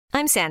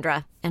I'm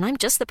Sandra, and I'm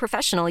just the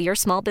professional your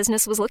small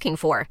business was looking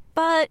for.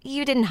 But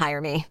you didn't hire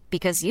me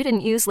because you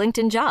didn't use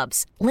LinkedIn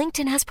Jobs.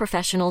 LinkedIn has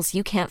professionals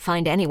you can't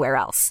find anywhere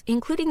else,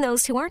 including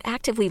those who aren't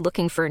actively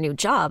looking for a new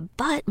job,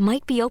 but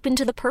might be open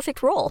to the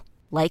perfect role,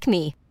 like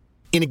me.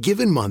 In a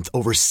given month,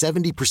 over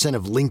 70%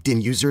 of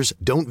LinkedIn users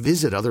don't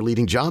visit other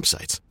leading job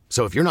sites.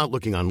 So if you're not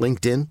looking on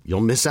LinkedIn,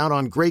 you'll miss out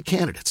on great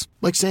candidates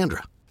like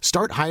Sandra.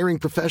 Start hiring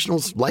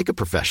professionals like a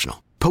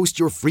professional. Post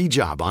your free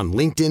job on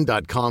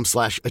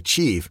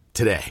linkedin.com/achieve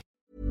today.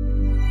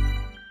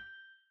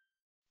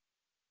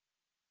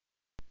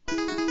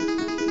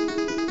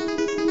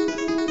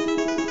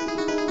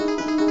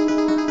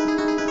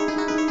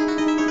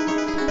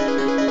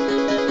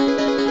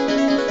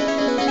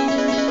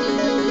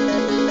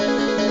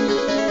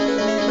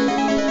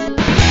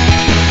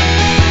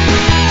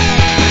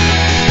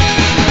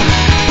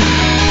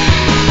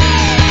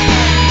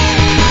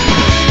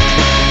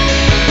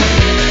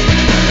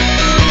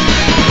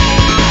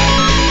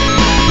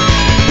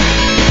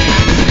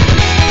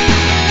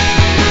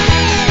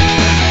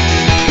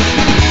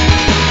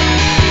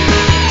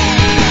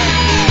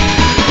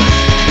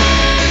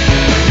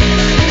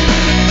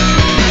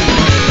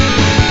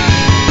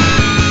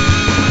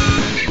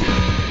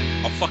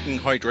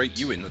 Hydrate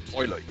you in the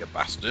toilet, you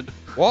bastard.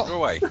 What? Go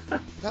away.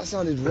 That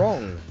sounded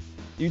wrong. Are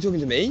you talking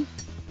to me?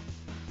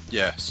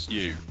 Yes,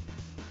 you.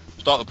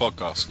 Start the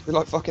podcast. You're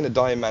like fucking a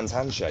dying man's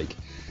handshake.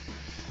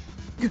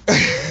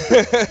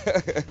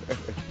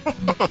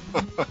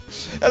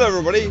 Hello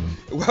everybody,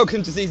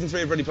 welcome to season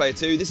 3 of Ready Player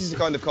 2. This is the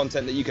kind of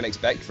content that you can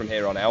expect from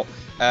here on out.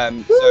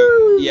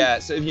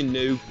 So if you're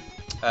new,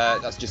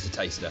 that's just a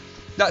taster.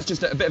 That's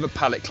just a bit of a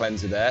palate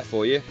cleanser there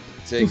for you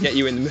to get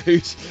you in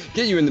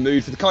the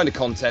mood for the kind of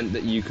content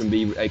that you can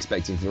be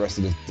expecting for the rest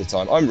of the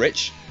time. I'm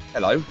Rich.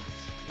 Hello.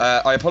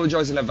 I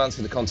apologise in advance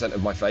for the content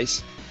of my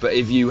face, but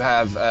if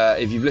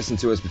you've listened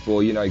to us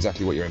before, you know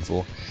exactly what you're in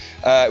for.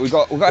 We've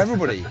got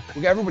everybody.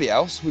 We've got everybody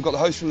else. We've got the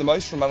host from the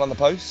most from Man on the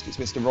Post. It's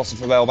Mr. Rosser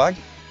from Mailbag.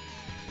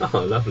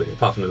 Oh, lovely.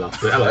 Apart from the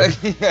last bit. Hello.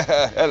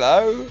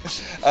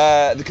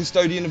 Hello. The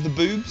custodian of the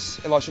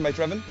boobs, Elisha May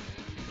Trevin.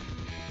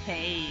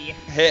 Hey.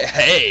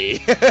 Hey.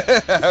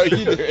 How are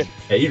you doing?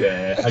 Hey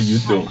there. How you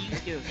doing?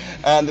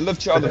 And the love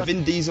child of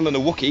Vin Diesel and a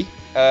Wookiee,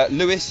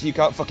 Lewis, you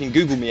can't fucking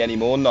Google me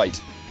anymore,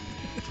 Knight.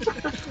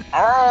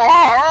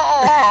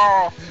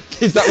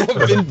 Is that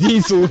what Vin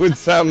Diesel would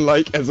sound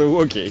like as a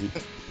Wookiee?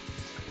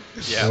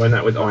 Yeah. I went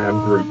out with I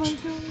am Groot.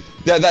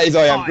 That is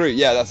I am Groot.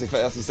 Yeah, that's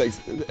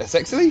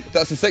sexily.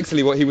 That's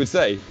sexily what he would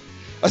say.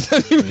 I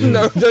don't even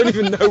know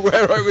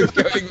where I was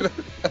going.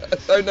 I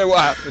don't know what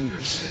happened.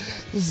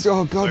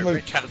 Oh God, my...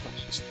 Rich had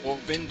for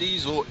Vin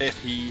Diesel if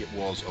he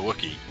was a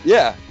Wookiee.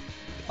 Yeah,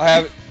 I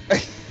have.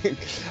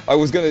 I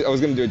was gonna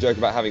do a joke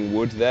about having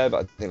wood there, but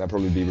I think that'd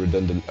probably be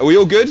redundant. Are we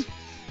all good?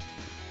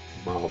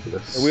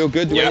 Marvellous. Are we all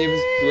good? Do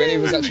any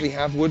of us actually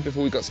have wood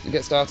before we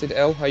get started?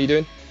 Elle, how you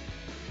doing?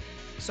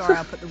 Sorry,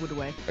 I'll put the wood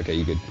away. Okay,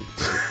 you good.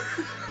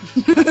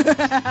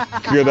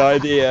 Good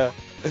idea.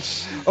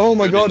 Oh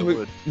my God,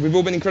 we've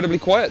all been incredibly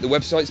quiet. The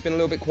website's been a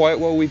little bit quiet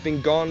while we've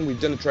been gone.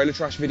 We've done a trailer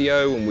trash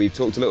video and we've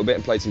talked a little bit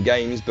and played some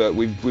games, but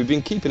we've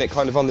been keeping it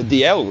kind of on the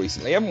DL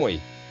recently, haven't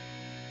we?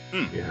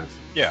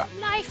 Yeah.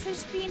 Life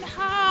has been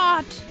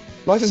hard.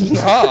 Life has been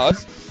hard?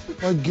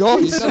 My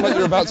God, you sound like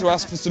you're about to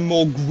ask for some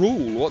more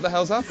gruel. What the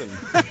hell's happened?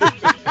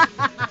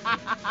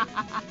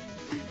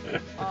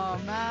 Oh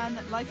man,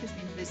 life has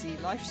been busy.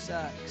 Life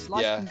sucks.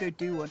 Life can go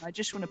do one. I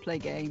just want to play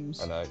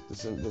games. I know.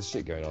 There's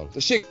shit going on.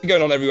 There's shit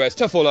going on everywhere. It's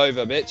tough all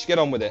over, bitch. Get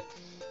on with it.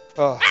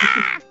 Oh.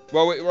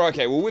 Well, we're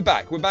okay. Well, we're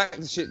back. We're back.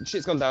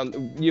 Shit's gone down.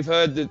 You've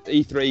heard that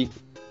E3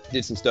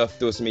 did some stuff.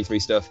 There was some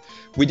E3 stuff.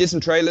 We did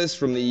some trailers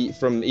from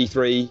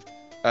E3.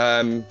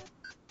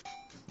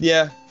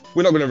 Yeah,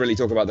 we're not going to really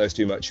talk about those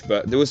too much,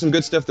 but there was some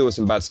good stuff. There was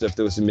some bad stuff.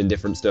 There was some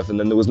indifferent stuff, and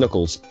then there was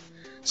Knuckles.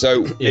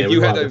 So yeah, we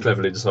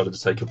cleverly decided to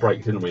take a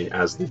break, didn't we,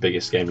 as the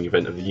biggest gaming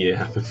event of the year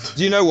happened.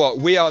 Do you know what?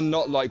 We are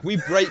not like, we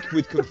break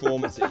with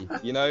conformity,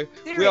 you know?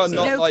 We are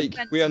not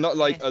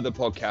like other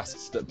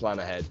podcasts that plan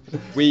ahead.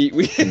 We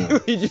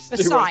just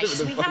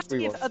Besides, we have to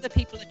give other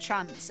people a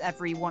chance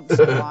every once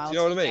in a while. Do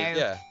you know what I mean?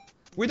 Yeah.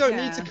 We don't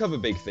need to cover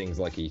big things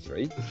like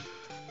E3.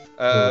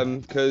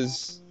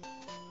 Because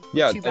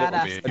I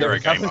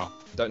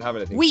don't have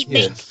anything. We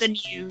make the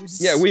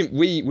news. Yeah,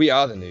 we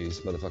are the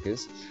news,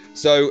 motherfuckers.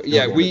 So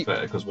yeah,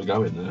 because we're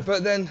going there.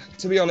 But then,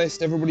 to be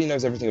honest, everybody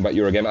knows everything about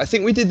Eurogamer. I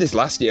think we did this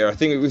last year. I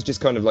think it was just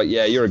kind of like,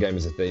 yeah,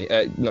 Eurogamer's a thing.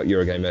 Not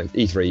Eurogamer,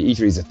 E3.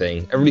 E3's a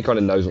thing. Everybody kind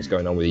of knows what's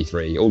going on with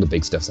E3. All the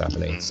big stuff's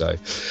happening. So,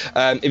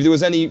 if there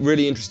was any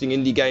really interesting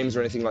indie games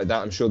or anything like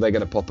that, I'm sure they're going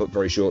to pop up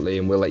very shortly,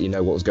 and we'll let you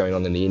know what was going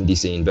on in the indie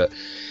scene. But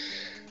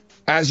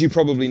as you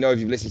probably know if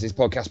you've listened to this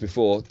podcast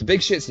before, the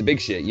big shit's the big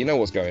shit. You know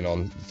what's going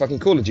on. Fucking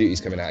Call of Duty's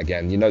coming out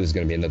again. You know there's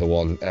going to be another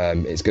one.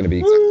 It's going to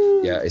be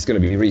it's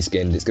going to be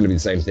reskinned. It's going to be the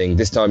same thing.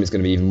 This time it's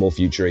going to be even more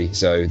futury.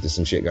 So there's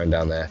some shit going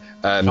down there.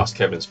 Plus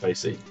Kevin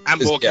Spacey.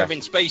 And more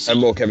Kevin Spacey.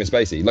 And more Kevin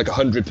Spacey. Like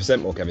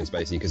 100% more Kevin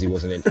Spacey because he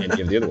wasn't in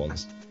any of the other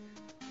ones.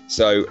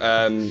 So,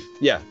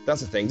 yeah,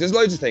 that's the thing. There's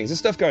loads of things. There's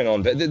stuff going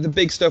on, but the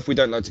big stuff we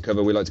don't like to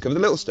cover. We like to cover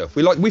the little stuff.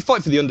 We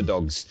fight for the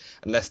underdogs,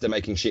 unless they're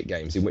making shit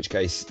games, in which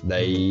case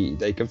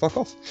they can fuck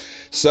off.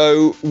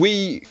 So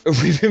we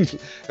can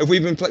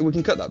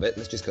cut that bit.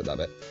 Let's just cut that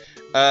bit.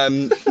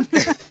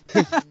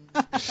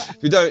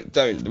 we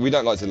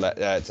don't like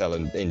to tell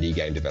an indie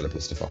game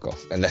developers to fuck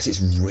off unless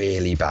it's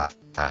really bad.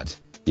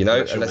 You know,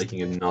 unless you're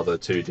making another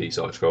 2D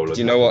side scroller.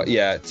 Do you know what?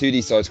 Yeah,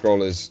 2D side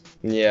scrollers.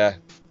 Yeah.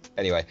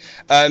 Anyway,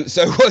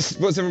 so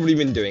what's everybody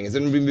been doing? Has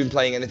everybody been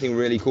playing anything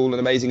really cool and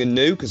amazing and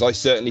new? Because I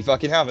certainly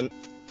fucking haven't.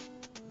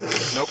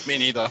 Nope, me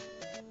neither.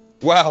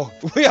 Wow,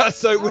 our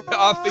finger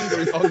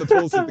is on the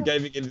pulse of the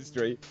gaming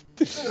industry.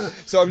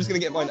 So I'm just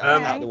going to get mine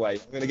out of the way.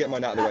 I'm going to get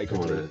mine out of the way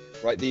quickly.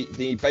 Right,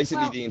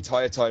 the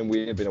entire time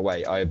we have been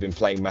away, I have been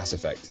playing Mass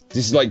Effect.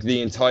 This is like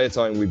the entire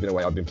time we've been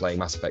away, I've been playing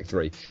Mass Effect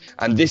 3.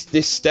 And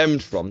this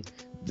stemmed from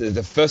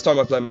the first time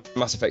I played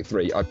Mass Effect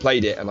 3, I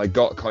played it and I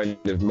got kind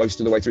of most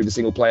of the way through the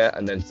single player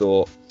and then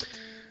thought,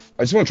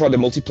 I just want to try the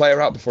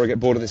multiplayer out before I get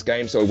bored of this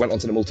game. So I went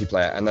onto the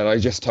multiplayer and then I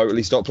just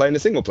totally stopped playing the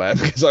single player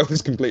because I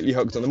was completely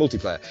hooked on the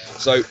multiplayer.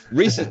 So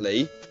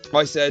recently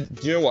I said,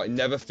 do you know what? I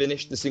never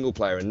finished the single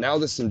player and now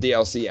there's some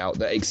DLC out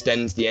that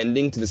extends the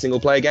ending to the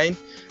single player game.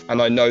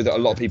 And I know that a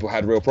lot of people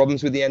had real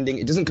problems with the ending.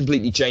 It doesn't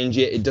completely change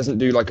it. It doesn't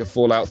do like a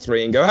Fallout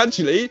 3 and go,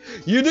 actually,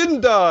 you didn't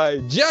die.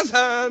 Jazz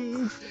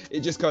hands. It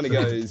just kind of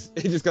goes,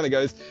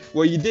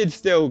 well, you did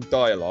still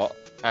die a lot.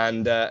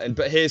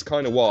 But here's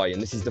kind of why,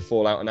 and this is the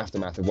fallout and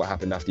aftermath of what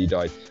happened after you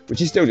died, which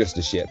is still just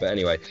as shit. But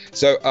anyway,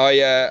 so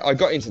I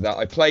got into that.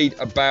 I played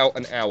about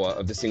an hour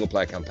of the single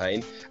player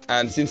campaign,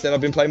 and since then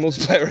I've been playing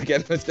multiplayer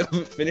again. And I still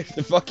haven't finished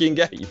the fucking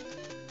game.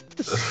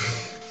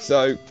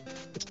 So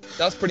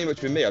that's pretty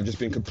much been me. I've just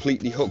been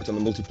completely hooked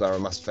on the multiplayer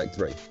on Mass Effect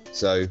 3.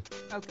 So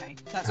okay,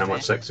 that's how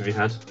much sex have you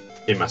had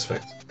in Mass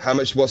Effect? How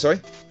much? What?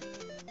 Sorry.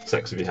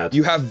 Sex have you had?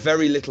 You have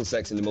very little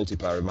sex in the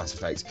multiplayer of Mass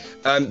Effect.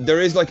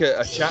 There is like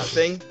a chat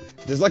thing.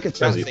 There's like a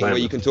chat thing where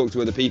you can talk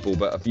to other people,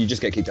 but you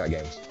just get kicked out of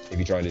games if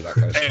you try and do that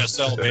kind of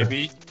ASL,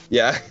 baby.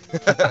 Yeah.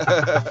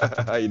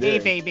 How you doing? Hey,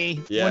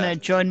 baby. Yeah. Wanna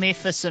join me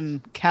for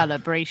some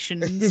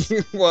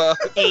calibrations? Well,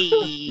 Hey.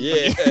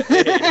 yeah.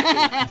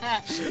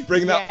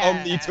 Bring that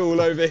Omni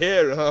tool over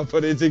here and I'll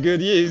put it to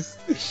good use.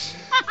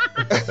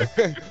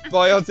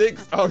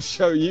 Biotics? I'll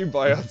show you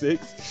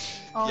biotics.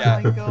 Oh Yeah.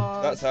 my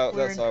god. That's how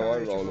I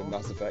roll in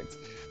Mass Effect.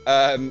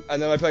 And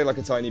then I play like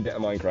a tiny bit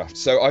of Minecraft.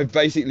 So I've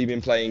basically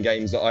been playing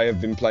games that I have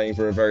been playing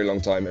for a very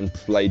long time and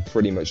played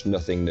pretty much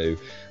nothing new.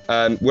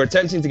 We're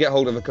attempting to get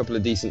hold of a couple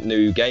of decent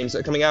new games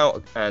that are coming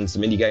out and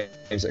some indie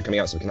games that are coming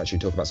out so we can actually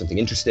talk about something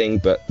interesting.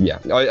 But yeah,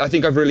 I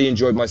think I've really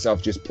enjoyed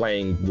myself just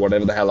playing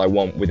whatever the hell I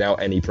want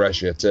without any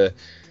pressure to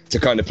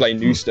kind of play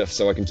new stuff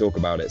so I can talk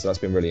about it. So that's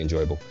been really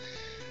enjoyable.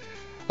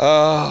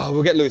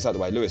 We'll get Lewis out of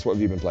the way. Lewis, what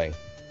have you been playing?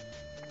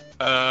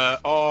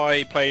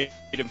 I played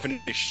and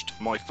finished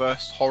my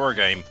first horror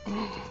game.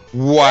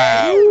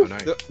 Wow!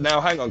 I know.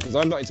 Now, hang on, because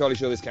I'm not entirely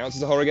sure this counts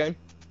as a horror game.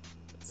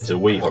 It's a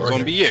Wii horror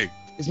Zombie game. U.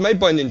 It's made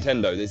by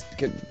Nintendo.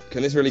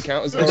 Can this really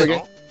count as a horror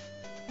game?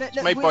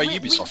 It's made by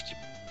Ubisoft.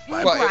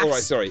 Well, all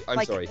right, sorry.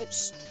 I'm sorry.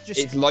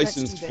 It's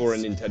licensed for a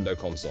Nintendo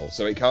console,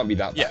 so it can't be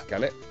that bad,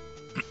 can it?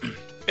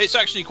 It's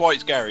actually quite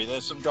scary.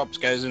 There's some jump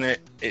scares in it.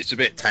 It's a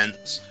bit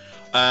tense.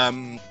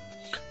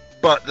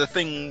 But the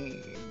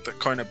thing that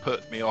kind of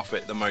put me off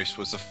it the most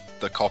was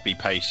the copy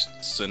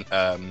pastes and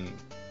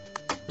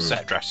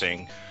set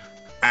dressing,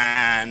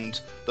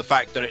 and the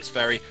fact that it's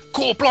very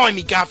cool.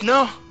 Blimey,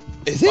 Gavner!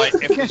 Is it? Like,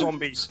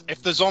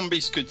 if the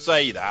zombies could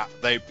say that,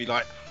 they'd be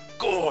like,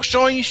 "Gosh,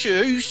 shiny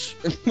shoes."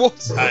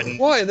 What? And,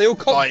 why are they all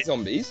cop like,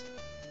 zombies?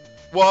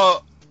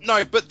 Well,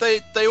 no, but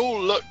they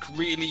all look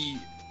really.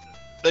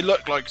 They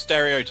look like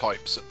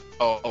stereotypes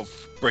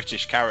of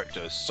British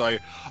characters. So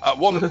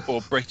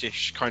or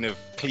British kind of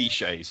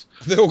cliches.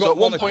 They all got at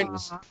one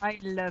monocles. point. I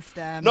love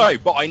them. No,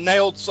 but I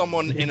nailed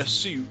someone in a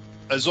suit,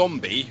 a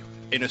zombie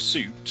in a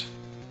suit,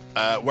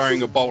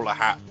 wearing a bowler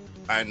hat,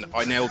 and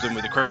I nailed him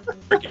with a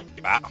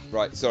cricket bat.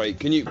 Right, sorry.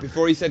 Can you,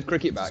 before he said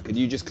cricket bat, could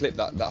you just clip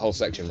that whole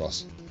section,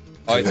 Ross?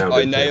 I Nailed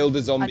it, nailed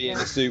a zombie in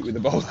a suit with a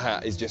bowler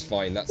hat is just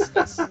fine. That's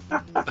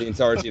the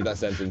entirety of that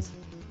sentence.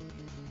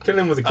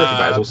 Killing with a cricket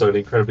bat is also an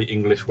incredibly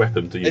English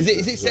weapon to use.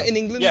 Is it set in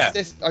England? Yeah.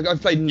 I've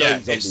played no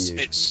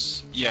zombie.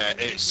 It's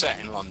set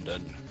in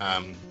London.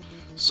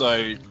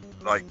 So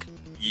like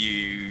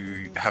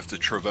you have to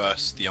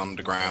traverse the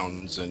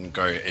undergrounds and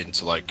go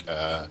into like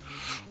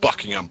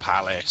Buckingham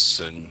Palace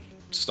and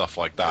stuff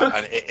like that.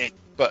 And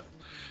but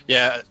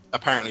yeah,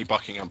 apparently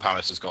Buckingham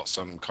Palace has got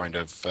some kind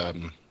of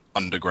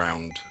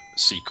underground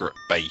secret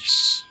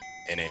base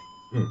in it.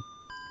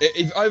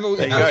 If I was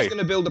going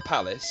to build a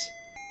palace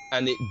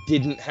and it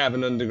didn't have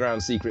an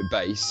underground secret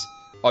base,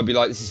 I'd be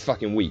like, this is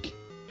fucking weak.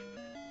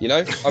 You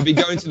know? I'd be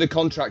going to the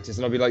contractors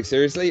and I'd be like,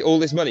 seriously? All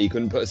this money you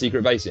couldn't put a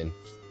secret base in?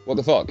 What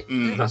the fuck?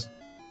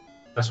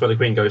 That's where the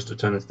Queen goes to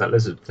turn into that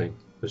lizard thing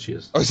that she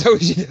is. Oh, so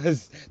she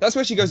does. That's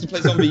where she goes to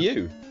play Zombie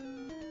U.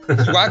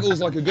 She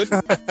waggles like a good...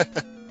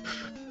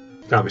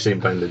 Can't be seen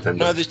playing Nintendo.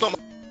 No, there's not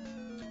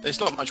there's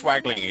not much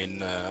waggling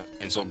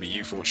in Zombie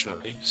U,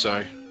 fortunately.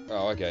 So.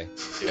 Oh, okay.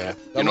 Yeah.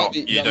 That might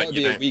be a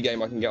Wii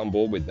game I can get on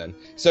board with then.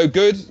 So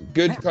good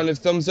kind of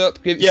thumbs up.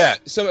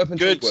 Sum it up in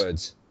 3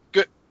 words.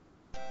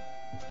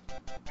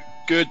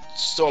 Good,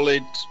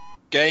 solid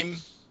game.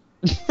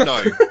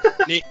 No.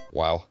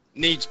 Wow.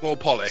 Needs more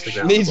polish.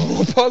 Needs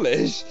more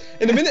polish?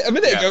 In a minute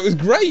ago it was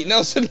great,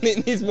 now suddenly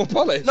it needs more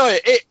polish. No,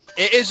 it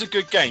is a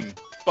good game,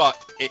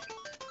 but it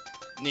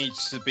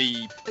needs to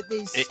be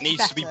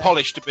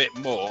polished a bit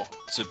more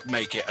to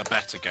make it a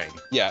better game.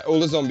 Yeah, all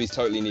the zombies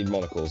totally need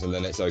monocles and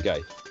then it's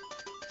okay.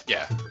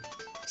 Yeah.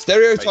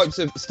 Stereotypes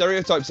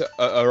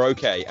are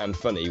okay and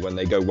funny when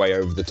they go way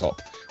over the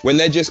top. When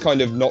they're just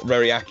kind of not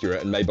very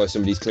accurate and made by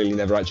somebody who's clearly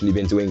never actually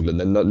been to England,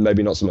 then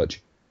maybe not so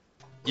much.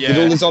 Yeah. Did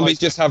all the zombies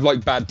just have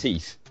like bad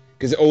teeth?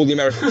 Because all the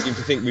Americans seem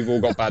to think we've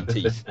all got bad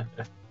teeth.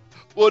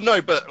 Well,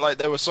 no, but like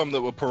there were some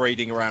that were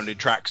parading around in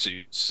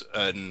tracksuits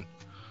and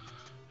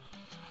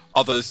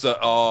others that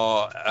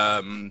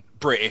are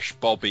British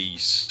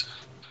bobbies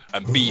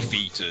and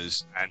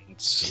beefeaters and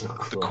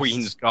the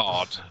Queen's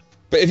Guard.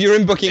 But if you're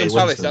in Buckingham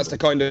Palace, that's the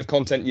kind of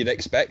content you'd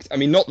expect. I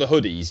mean, not the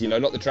hoodies,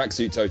 not the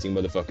tracksuit toting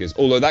motherfuckers.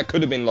 Although that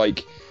could have been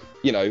like,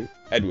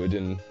 Edward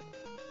and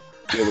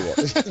the other one.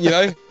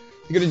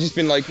 It could have just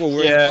been like, well,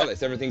 we're in the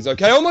palace, everything's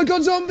okay. Oh my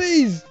god,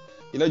 zombies!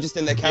 Just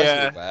in their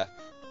casual wear.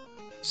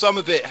 Some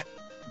of it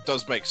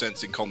does make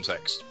sense in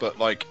context, but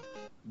like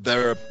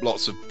there are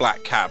lots of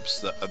black cabs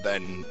that are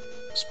then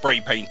spray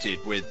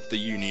painted with the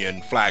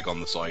Union flag on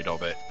the side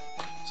of it.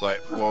 It's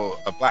like, well,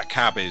 a black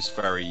cab is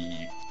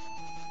very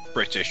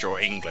British or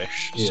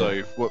English,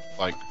 so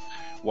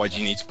why do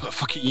you need to put a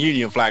fucking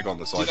Union flag on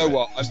the side? You know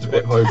what? Just a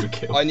bit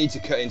overkill. I need to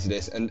cut into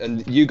this,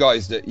 and you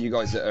guys that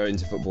are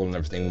into football and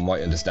everything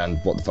might understand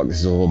what the fuck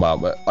this is all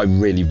about, but I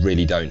really,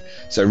 really don't.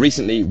 So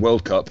recently,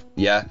 World Cup,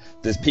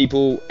 there's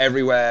people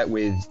everywhere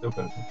with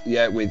fucking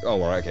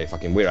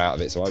we're out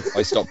of it, so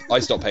I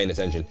stopped paying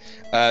attention,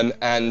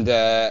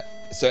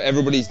 so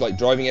everybody's like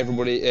driving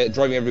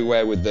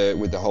everywhere with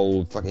the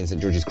whole fucking St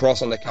George's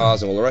Cross on their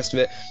cars and all the rest of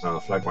it.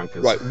 Flag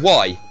wankers.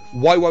 Right?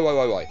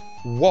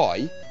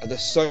 Why are there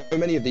so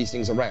many of these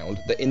things around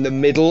that in the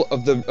middle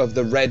of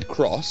the red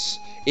cross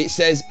it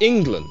says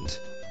England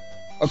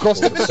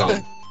across the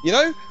sun?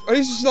 And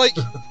it's just like,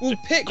 well,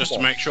 pick just one.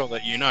 To make sure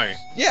that you know.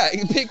 Yeah,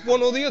 pick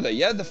one or the other.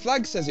 Yeah, the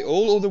flag says it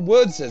all, or the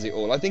word says it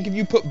all. I think if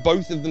you put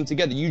both of them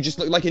together, you just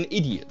look like an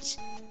idiot.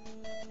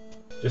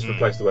 Just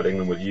replace the word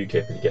England with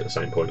UKIP and you get the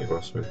same point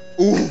across. Wow.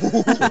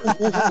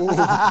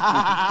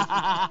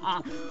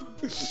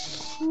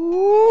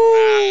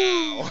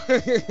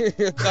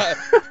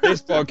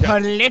 This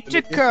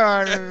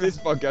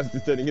podcast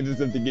is turning into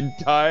something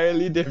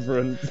entirely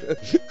different.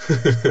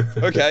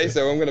 Okay,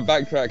 so I'm going to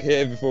backtrack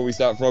here before we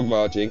start frog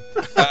marching.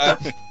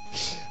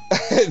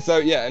 So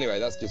anyway,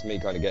 that's just me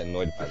kind of getting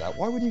annoyed about that.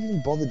 Why would you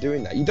even bother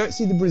doing that? You don't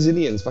see the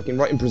Brazilians fucking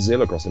writing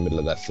Brazil across the middle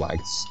of their flag.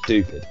 It's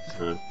stupid.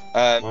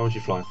 Why would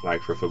you fly a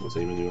flag for a football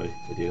team anyway,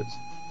 idiots?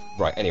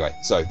 Right, anyway,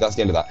 so that's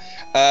the end of that.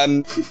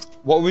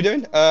 What were we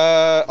doing?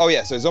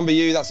 So Zombie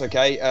U, that's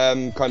okay.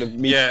 Kind of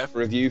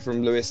review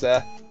from Lewis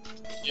there.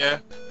 Yeah.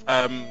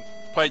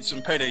 Played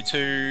some Payday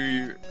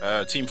 2,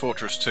 Team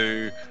Fortress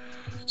 2,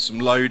 some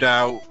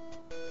Loadout,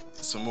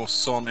 some more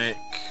Sonic,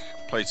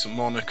 played some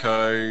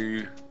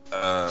Monaco.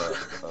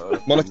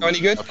 Monaco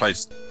any good? I played...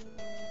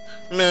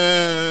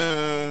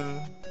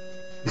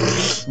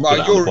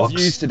 Right, your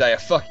reviews today are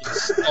fucking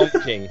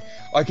stonking.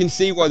 I can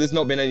see why there's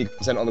not been any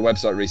content on the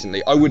website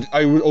recently. I would,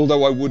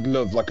 although I would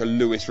love like a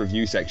Lewis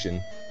review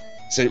section.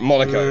 So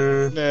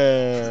Monaco,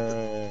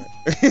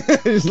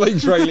 just like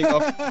trailing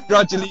off,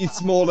 gradually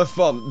smaller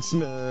fonts.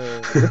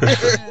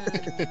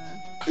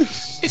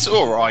 It's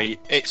all right.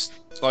 It's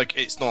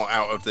not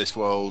out of this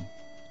world.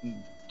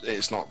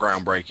 It's not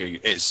groundbreaking.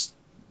 It's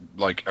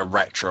like a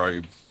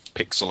retro,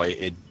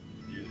 pixelated.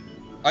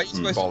 Are you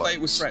supposed to play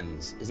it with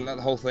friends? Isn't that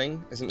the whole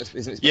thing? Isn't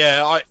it?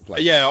 Yeah,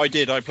 I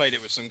did. I played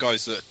it with some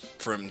guys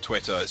from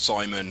Twitter,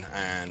 Simon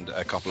and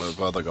a couple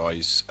of other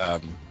guys.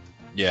 And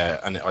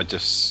I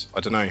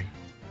don't know.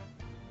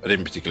 I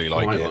didn't particularly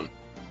like it.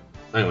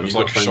 Hang on, you've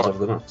got friends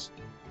over the nuts.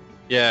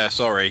 Yeah,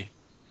 sorry.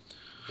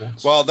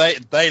 What? Well,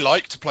 they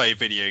like to play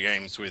video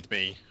games with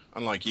me,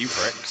 unlike you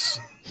pricks.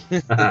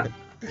 Hang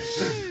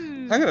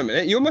on a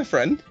minute, you're my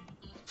friend.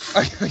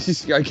 I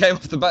came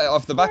off the back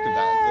of that.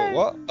 I thought,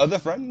 what? Other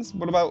friends?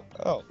 What about?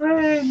 Oh.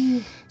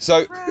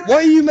 So, why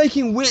are you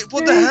making weird?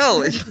 What the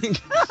hell?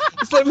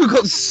 It's like we've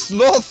got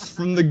Sloth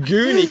from the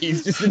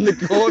Goonies just in the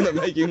corner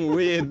making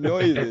weird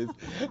noises.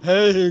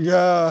 Hey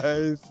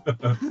guys.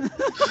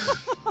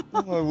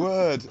 Oh my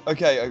word.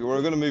 Okay,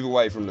 we're going to move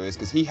away from Lewis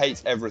because he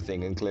hates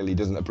everything and clearly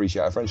doesn't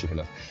appreciate our friendship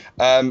enough.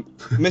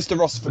 Mr.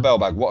 Ross for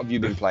Bellbag, what have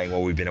you been playing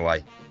while we've been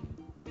away?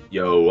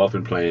 Yo, I've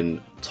been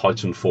playing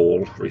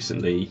Titanfall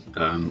recently,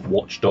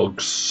 Watch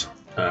Dogs,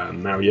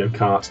 Mario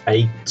Kart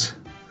 8,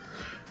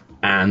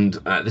 and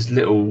this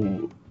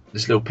little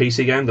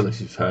PC game. I don't know if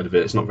you've heard of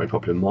it. It's not very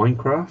popular.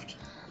 Minecraft.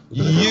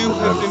 You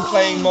have been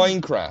playing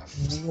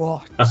Minecraft.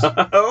 What?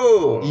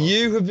 Oh.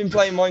 You have been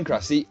playing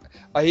Minecraft. See,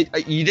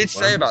 You did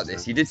say about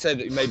this. You did say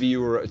that maybe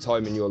you were at a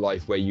time in your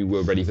life where you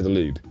were ready for the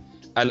lube.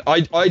 And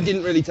I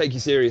didn't really take you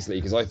seriously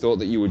because I thought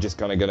that you were just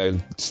kind of going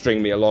to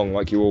string me along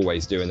like you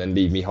always do and then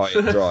leave me high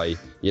and dry,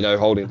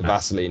 holding the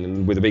Vaseline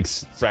and with a big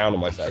frown on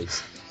my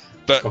face.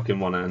 But cock in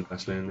one hand,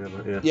 Vaseline in the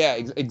other, yeah.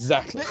 Yeah,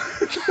 exactly.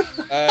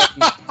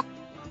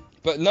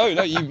 But no,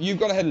 you've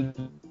gone ahead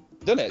and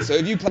done it. So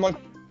have you played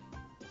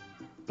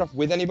Minecraft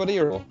with anybody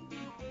or?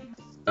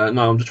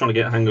 No, I'm just trying to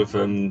get a hang of.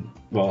 I'm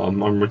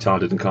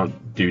retarded and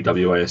can't do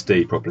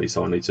WASD properly,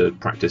 so I need to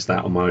practice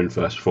that on my own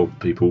first before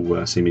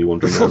people see me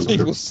wandering around. Before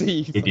people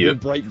see you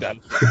breakdown.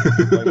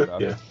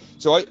 Yeah.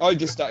 So I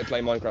just started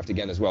playing Minecraft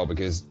again as well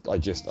because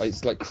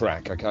it's like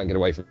crack. I can't get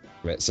away from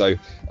it. So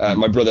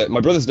my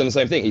brother's done the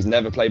same thing. He's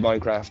never played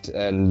Minecraft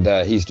and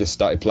he's just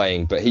started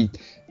playing. But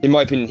in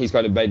my opinion, he's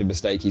kind of made a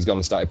mistake. He's gone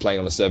and started playing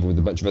on a server with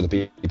a bunch of other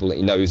people that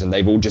he knows, and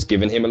they've all just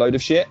given him a load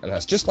of shit, and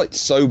that's just like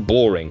so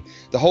boring.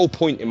 The whole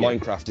point in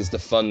Minecraft is the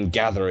fun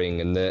gathering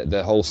and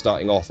the whole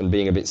starting off and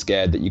being a bit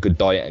scared that you could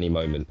die at any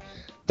moment.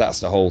 That's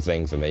the whole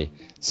thing for me.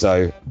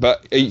 So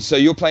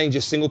you're playing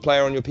just single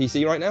player on your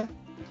PC right now?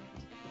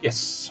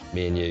 Yes.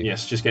 Me and you.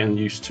 Yes, just getting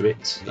used to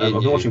it. I've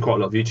been watching quite a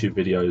lot of YouTube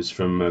videos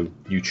from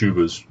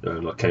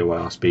YouTubers like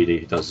KYR Speedy,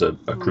 who does a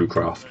crew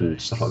craft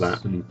and stuff like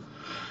that. And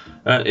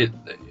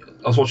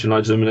I was watching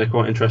loads of them and they're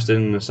quite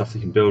interesting. The stuff they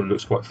can build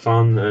looks quite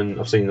fun. And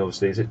I've seen,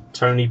 obviously, is it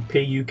Tony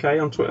P UK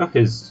on Twitter?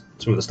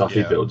 Some of the stuff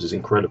he builds is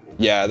incredible.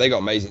 Yeah, they got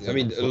amazing. I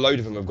mean, a load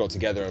of them have got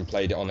together and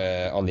played it on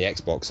the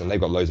Xbox, and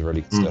they've got loads of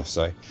really good stuff.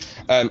 So,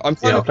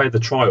 I played the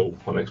trial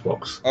on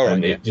Xbox,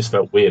 and it just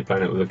felt weird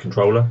playing it with a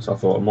controller. So I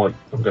thought I'm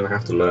going to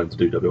have to learn to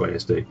do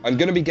WASD. I'm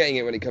going to be getting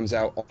it when it comes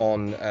out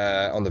on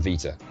the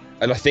Vita,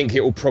 and I think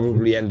it will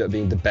probably end up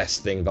being the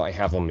best thing that I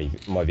have on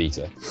my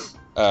Vita.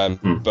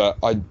 But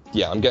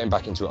I'm getting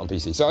back into it on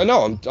PC. So I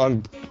know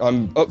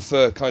I'm up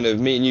for kind of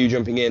me and you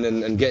jumping in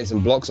and getting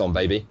some blocks on,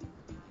 baby.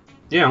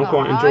 Yeah, I'm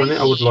quite enjoying it.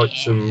 I would like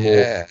some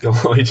more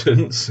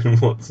guidance and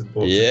what to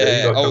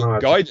do.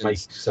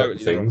 Guidance.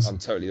 Totally I'm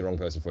totally the wrong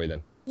person for you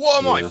then.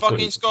 What am I,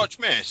 fucking Scotch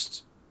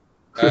Mist?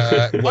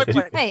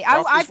 Hey,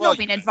 I've not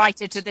been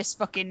invited to this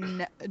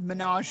fucking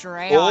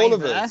menagerie. All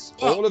of us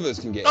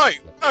can get.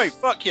 No,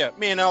 fuck yeah.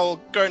 Me and I'll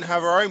go and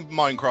have our own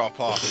Minecraft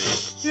party.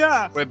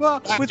 Yeah, with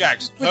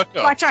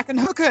blackjack and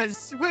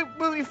hookers.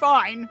 We'll be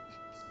fine.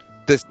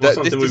 This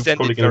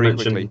descended very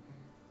quickly.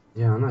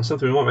 Yeah, I know.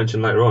 Something we might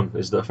mention later on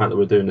is the fact that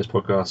we're doing this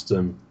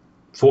podcast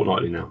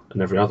fortnightly now, and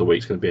every other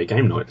week's going to be a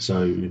game night.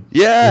 So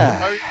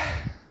yeah.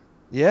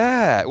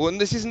 Well,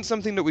 and this isn't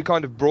something that we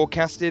kind of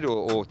broadcasted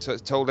or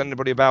told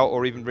anybody about,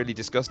 or even really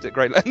discussed at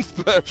great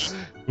length. But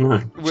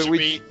no,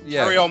 we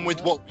carry on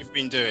with what we've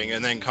been doing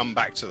and then come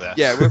back to this.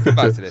 Yeah, we'll come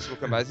back to this.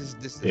 This is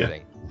the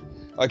thing.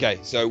 Okay,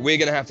 so we're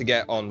going to have to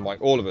get on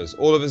all of us are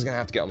going to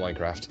have to get on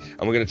Minecraft,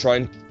 and we're going to try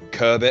and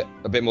curb it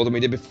a bit more than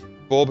we did before.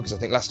 Because I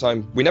think last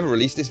time we never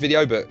released this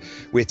video, but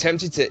we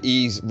attempted to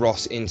ease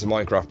Ross into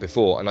Minecraft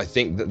before, and I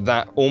think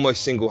that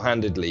almost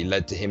single-handedly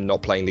led to him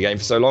not playing the game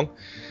for so long.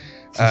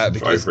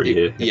 Because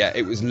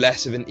it was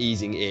less of an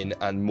easing in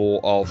and more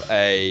of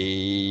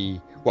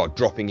a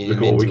dropping it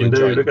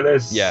into a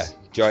giant,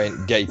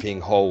 giant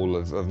gaping hole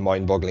of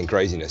mind-boggling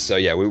craziness. So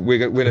yeah,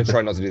 we're going to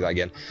try not to do that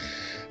again.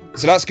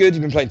 So that's good.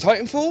 You've been playing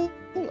Titanfall.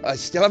 I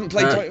still haven't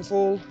played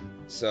Titanfall.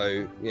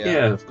 So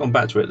yeah, I've gone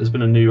back to it. There's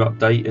been a new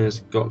update and it's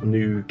got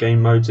new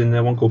game modes in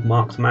there. One called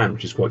Marked Man,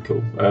 which is quite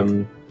cool.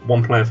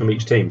 One player from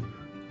each team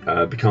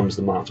becomes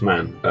the Marked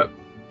Man.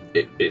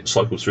 It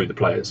cycles through the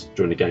players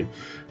during the game,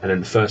 and then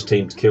the first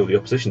team to kill the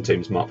opposition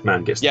team's Marked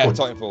Man gets the point.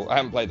 Titanfall. I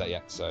haven't played that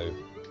yet, so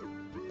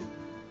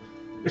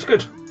it's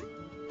good.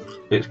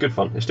 It's good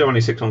fun. It's still only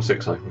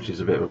 6-on-6 though, which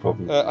is a bit of a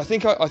problem. I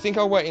think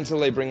I'll wait until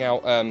they bring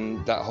out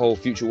that whole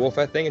Future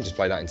Warfare thing and just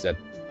play that instead.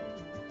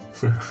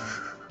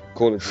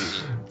 Call of Duty.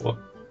 What?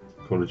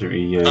 Call of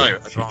Duty,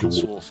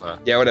 Advanced Warfare.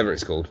 Yeah, whatever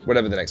it's called.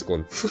 Whatever the next Call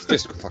of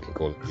Just fucking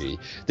Call of Duty.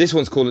 This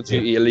one's Call of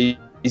Duty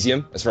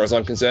Elysium, as far as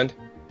I'm concerned.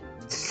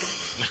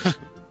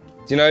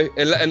 And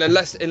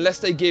unless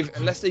they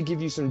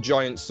give you some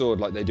giant sword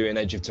like they do in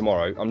Edge of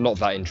Tomorrow, I'm not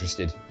that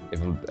interested.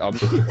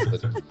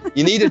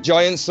 You need a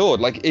giant sword.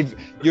 Like if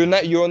you're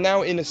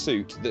now in a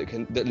suit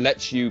that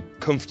lets you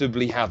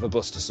comfortably have a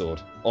Buster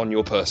Sword on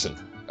your person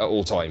at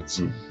all times.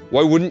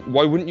 Why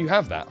wouldn't you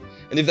have that?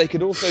 And if they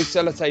could also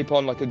sellotape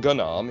on like a gun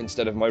arm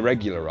instead of my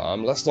regular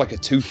arm, that's like a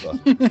twofer.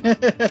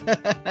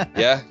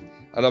 Yeah,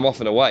 and I'm off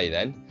and away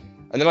then.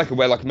 And then I could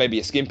wear like maybe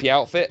a skimpy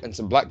outfit and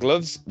some black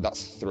gloves.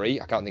 That's 3.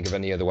 I can't think of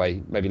any other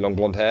way. Maybe long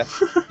blonde hair.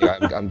 Yeah,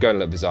 I'm going a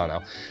little bizarre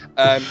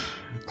now.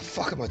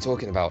 Fuck am I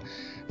talking about?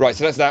 Right,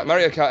 so that's that.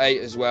 Mario Kart 8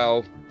 as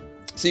well.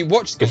 See,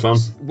 Watch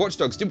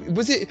Dogs.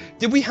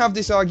 Did we have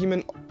this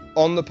argument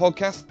on the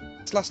podcast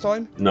last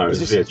time? No, it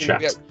was via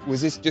chat. Was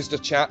this just a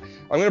chat?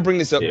 I'm going to bring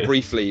this up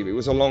briefly. It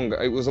was a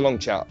long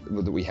chat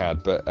that we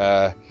had, but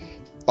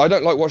I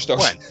don't like Watch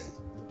Dogs. When?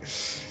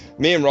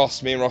 Me and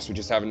Ross were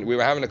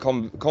having a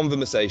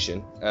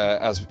conversation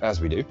as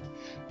we do,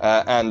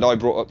 and I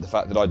brought up the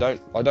fact that I don't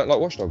like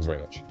Watch Dogs very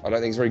much. I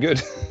don't think it's very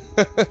good.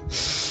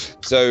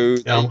 So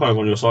Yeah, I'm kind of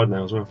on your side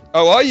now as well.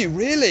 oh, are you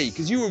really?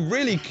 Because you were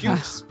really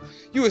cute.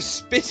 You were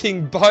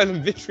spitting bile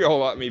and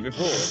vitriol at me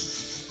before.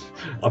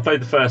 I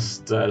played the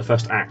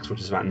first act,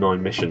 which is about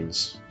 9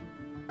 missions.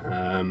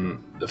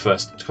 The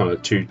first kind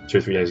of two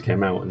or 3 days it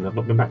came out, and I've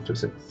not been back to it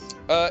since.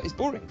 It's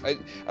boring, and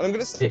I'm going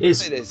to say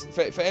this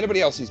for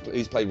anybody else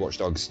who's played Watch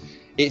Dogs.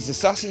 It's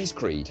Assassin's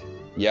Creed,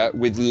 yeah,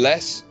 with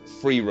less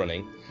free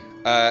running,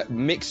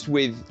 mixed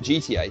with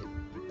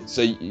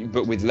GTA,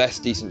 but with less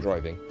decent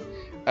driving,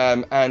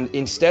 and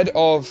instead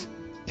of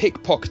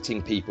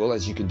pickpocketing people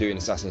as you can do in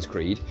Assassin's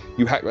Creed,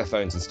 you hack their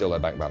phones and steal their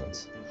bank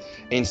balance.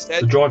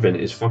 Instead, the driving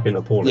is fucking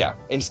appalling. Yeah.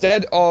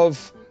 Instead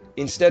of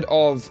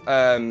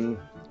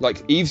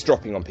like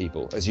eavesdropping on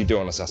people as you do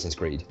on Assassin's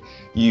Creed,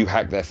 you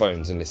hack their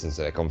phones and listen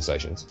to their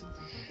conversations.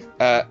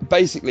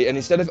 Basically, and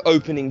instead of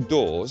opening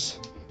doors,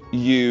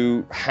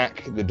 you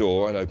hack the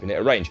door and open it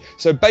at range.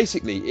 So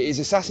basically, it is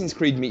Assassin's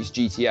Creed meets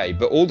GTA,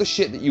 but all the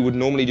shit that you would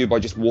normally do by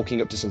just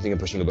walking up to something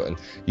and pushing a button,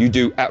 you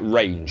do at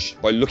range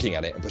by looking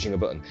at it and pushing a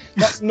button.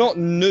 That's not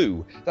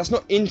new. That's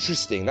not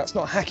interesting. That's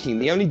not hacking.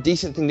 The only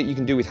decent thing that you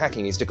can do with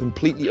hacking is to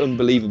completely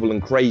unbelievable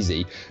and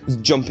crazy,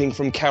 jumping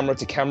from camera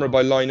to camera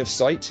by line of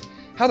sight.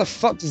 How the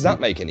fuck does that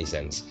make any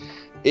sense?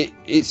 It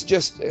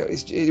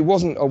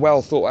wasn't a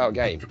well thought out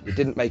game. It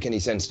didn't make any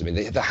sense to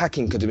me. The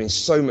hacking could have been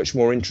so much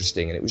more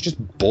interesting, and it was just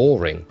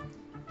boring.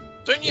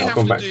 Don't you have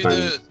to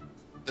do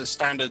the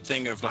standard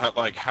thing of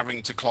like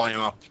having to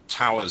climb up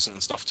towers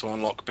and stuff to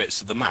unlock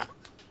bits of the map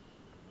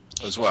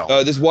as well?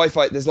 There's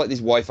Wi-Fi. There's like these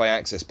Wi-Fi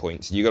access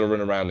points. You got to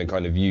run around and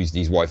kind of use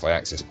these Wi-Fi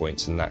access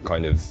points, and that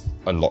kind of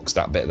unlocks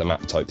that bit of the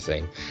map type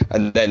thing.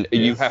 And then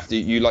you can't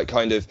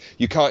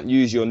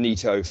use your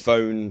Nito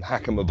phone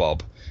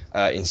hackamabob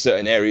in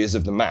certain areas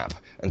of the map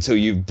until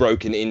you've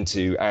broken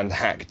into and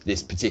hacked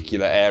this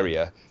particular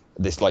area,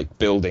 this like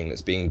building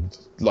that's being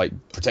like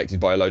protected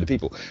by a load of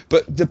people.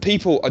 But the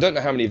people, I don't know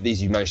how many of these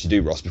you managed to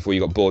do, Ross, before you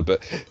got bored,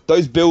 but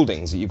those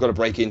buildings that you've got to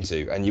break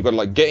into, and you've got to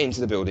like get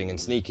into the building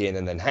and sneak in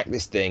and then hack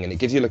this thing, and it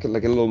gives you like a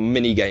little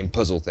mini game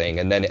puzzle thing,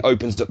 and then it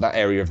opens up that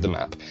area of the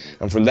map,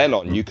 and from then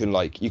on you can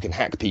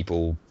hack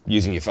people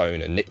using your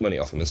phone and nick money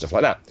off them and stuff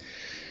like that.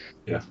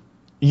 Yeah.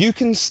 You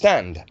can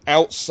stand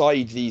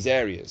outside these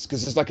areas,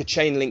 because there's like a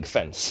chain link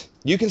fence.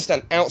 You can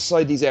stand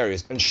outside these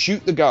areas and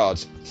shoot the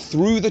guards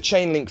through the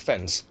chain link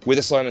fence with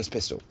a silenced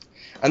pistol.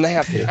 And they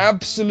have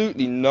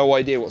absolutely no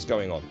idea what's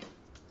going on.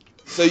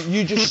 So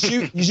you just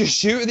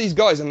shoot at these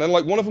guys, and then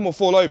like one of them will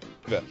fall over,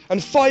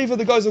 and 5 of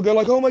the guys will go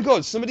like, "Oh my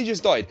god, somebody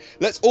just died.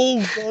 Let's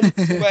all run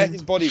to where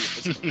his body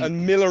is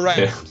and mill around."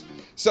 Yeah.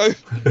 So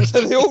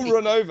they all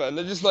run over, and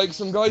they're just like,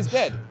 "Some guy's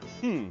dead.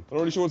 I'm not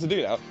really sure what to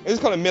do now." And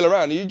just kind of mill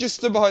around, and you just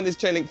stood behind this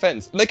chain link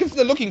fence. And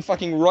they're looking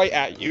fucking right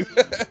at you.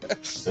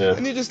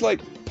 And you just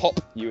like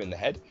pop you in the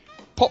head.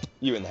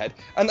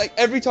 And like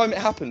every time it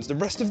happens, the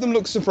rest of them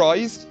look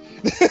surprised.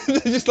 They're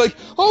just like,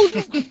 "Oh,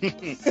 oh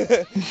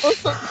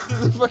fuck, this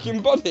is a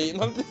fucking body."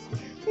 And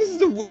this is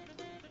the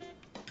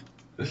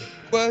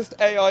worst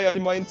AI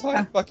in my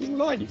entire fucking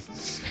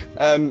life.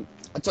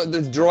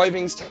 The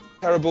driving's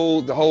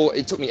terrible.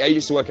 It took me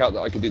ages to work out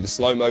that I could do the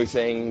slow-mo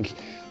thing.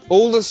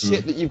 All the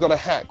shit that you've got to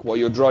hack while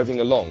you're driving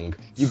along,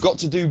 you've got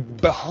to do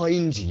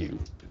behind you.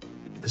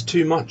 There's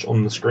too much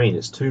on the screen.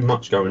 It's too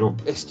much going on.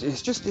 It's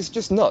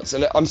just nuts.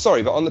 And I'm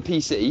sorry, but on the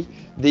PC,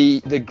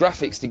 the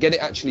graphics, to get it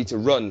actually to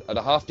run at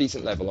a half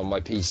decent level on my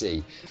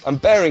PC, I'm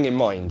bearing in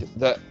mind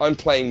that I'm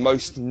playing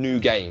most new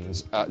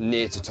games at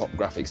near to top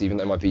graphics, even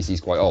though my PC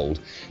is quite old.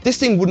 This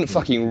thing wouldn't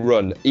fucking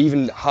run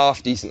even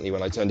half decently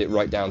when I turned it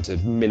right down to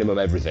minimum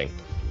everything.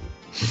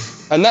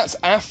 And that's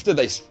after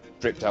they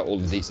stripped out all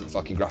the decent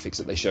fucking graphics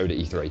that they showed at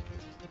E3.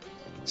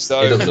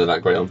 So it doesn't look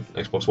that great on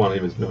Xbox One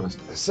either, to be honest.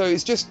 So I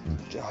was just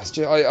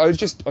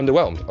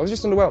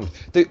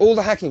underwhelmed. All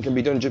the hacking can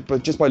be done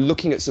just by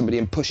looking at somebody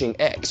and pushing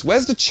X.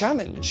 Where's the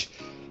challenge?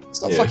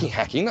 It's not fucking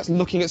hacking. That's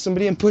looking at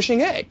somebody and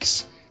pushing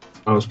X.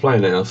 I was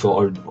playing it and I thought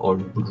I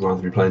would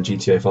rather be playing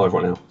GTA 5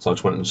 right now. So I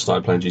just went and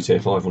started playing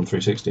GTA 5 on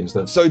 360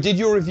 instead. So does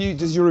your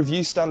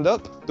review stand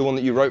up? The one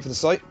that you wrote for the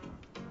site?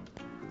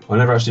 I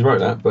never actually wrote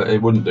that, but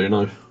it wouldn't do,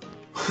 no.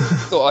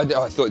 I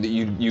thought that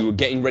you were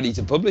getting ready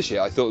to publish it.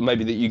 I thought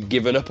maybe that you'd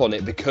given up on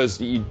it because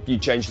you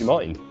changed your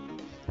mind.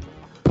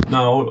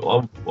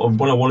 No,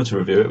 when I wanted to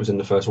review it, it was in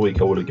the first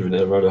week. I would have given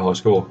it a rather high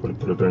score.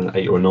 Would have been an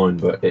 8 or a 9,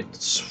 but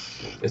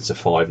it's a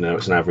 5 now.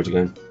 It's an average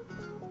game.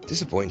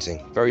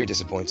 Disappointing, very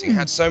disappointing. It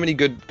had so many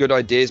good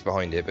ideas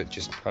behind it, but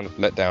just kind of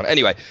let down.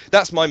 Anyway,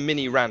 that's my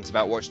mini rant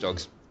about Watch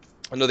Dogs,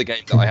 another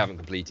game that I haven't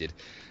completed.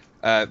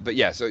 But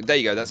yeah, so there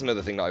you go. That's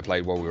another thing that I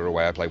played while we were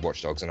away. I played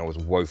Watch Dogs, and I was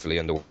woefully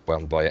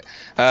underwhelmed by it.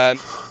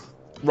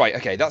 Right,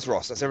 okay, that's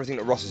Ross. That's everything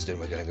that Ross is doing.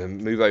 We're going to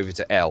move over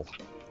to Elle.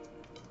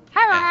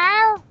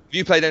 Hello. Have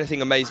you played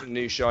anything amazing,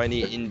 new,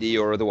 shiny, indie,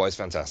 or otherwise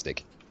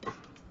fantastic?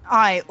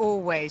 I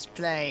always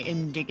play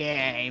indie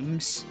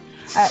games.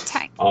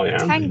 I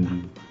am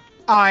indie.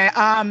 I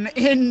am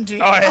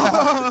indie.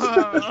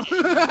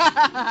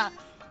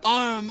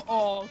 I'm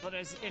all that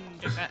is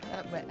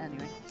independent. But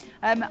anyway,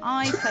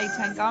 I played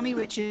Tengami,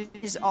 which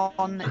is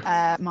on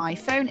my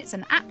phone. It's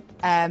an app.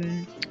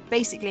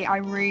 Basically, I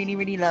really,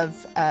 really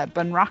love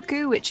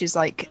Bunraku, which is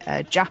like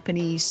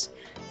Japanese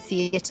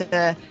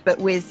theatre, but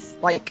with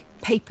like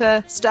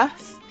paper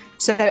stuff.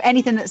 So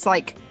anything that's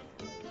like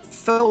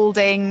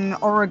folding,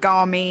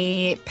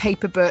 origami,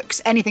 paper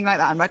books, anything like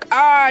that. I'm like,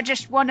 I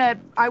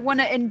want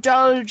to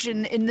indulge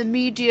in the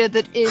media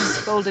that is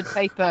folded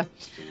paper.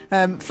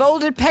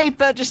 Folded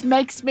paper just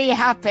makes me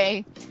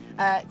happy.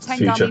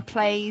 Tengami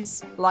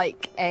plays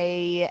like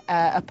a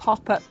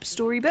pop-up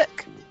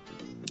storybook,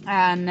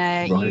 and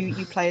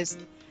you play as.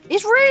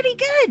 It's really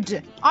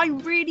good. I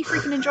really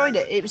freaking enjoyed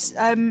it. It was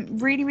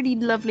really, really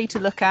lovely to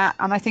look at,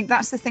 and I think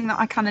that's the thing that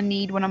I kind of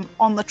need when I'm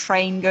on the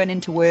train going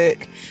into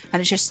work,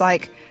 and it's just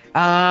like,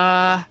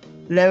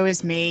 low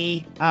as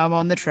me, I'm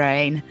on the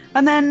train,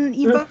 and then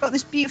you've got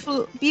this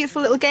beautiful,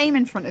 beautiful little game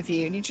in front of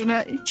you, and do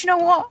you know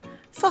what?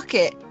 Fuck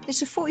it.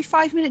 It's a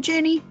 45-minute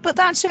journey, but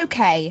that's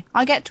okay.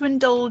 I get to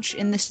indulge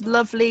in this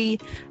lovely,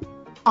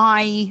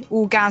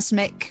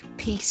 orgasmic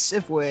piece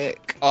of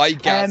work.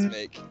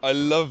 Igasmic. I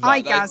love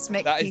that.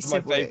 Igasmic. That is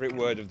my favourite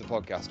word of the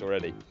podcast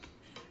already.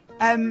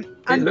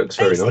 It looks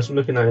very nice. I'm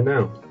looking at it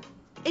now.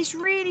 It's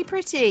really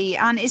pretty,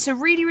 and it's a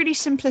really, really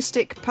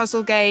simplistic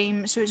puzzle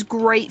game, so it's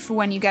great for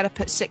when you get up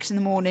at 6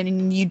 a.m.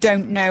 and you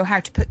don't know how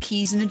to put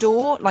keys in a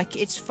door. Like,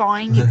 it's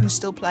fine, you can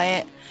still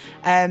play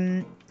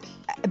it.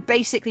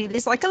 Basically,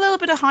 there's like a little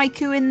bit of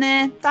haiku in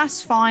there.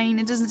 That's fine.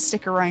 It doesn't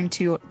stick around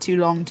too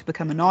long to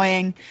become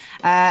annoying.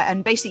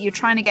 And basically, you're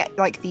trying to get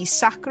like the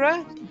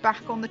sakura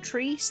back on the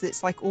tree, so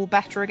it's like all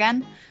better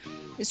again.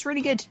 It's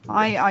really good.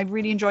 I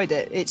really enjoyed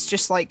it. It's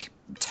just like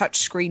touch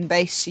screen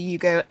based, so you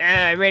go,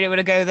 I really want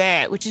to go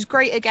there, which is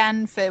great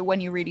again for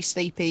when you're really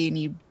sleepy and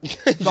you've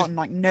got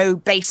like no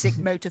basic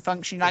motor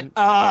function. Like,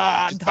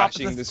 just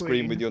bashing the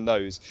screen with your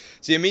nose.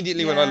 See,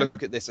 immediately when I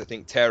look at this, I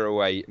think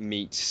Tearaway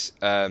meets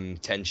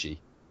Tenchi.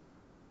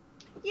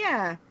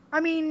 Yeah, I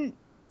mean,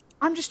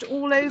 I'm just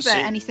all over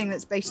anything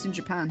that's based in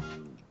Japan.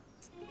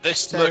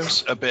 This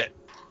looks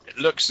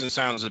and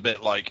sounds a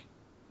bit like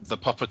The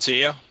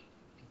Puppeteer.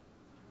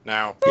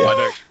 Now,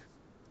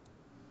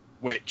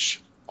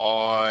 which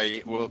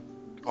I will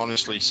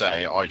honestly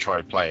say I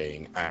tried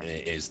playing, and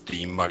it is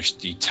the most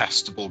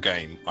detestable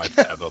game I've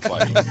ever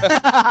played.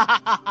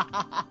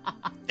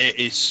 It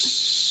is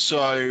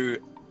so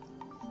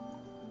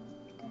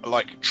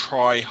like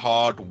try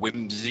hard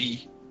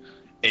whimsy.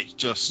 It's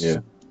just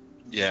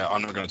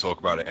I'm not going to talk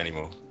about it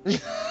anymore.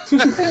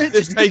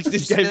 This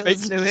game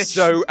makes me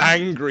so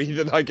angry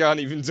that I can't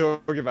even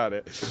talk about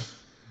it.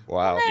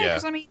 Wow.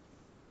 Because I mean,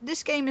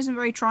 this game isn't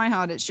very try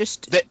hard. It's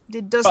just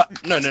it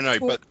doesn't.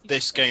 But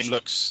this game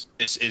looks.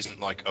 This isn't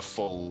like a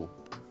full.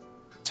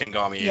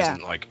 Tengami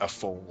isn't like a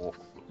full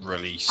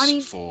release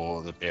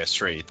for the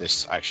PS3.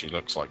 This actually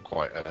looks like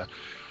quite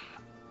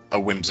a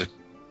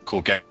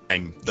whimsical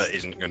game that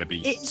isn't going to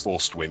be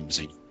forced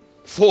whimsy.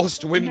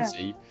 Forced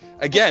whimsy.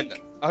 Again,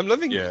 I'm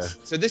loving it.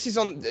 So this is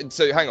on.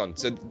 So hang on.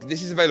 So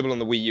this is available on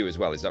the Wii U as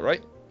well. Is that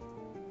right?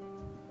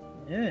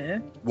 Yeah.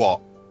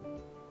 What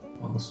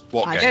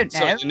I game? don't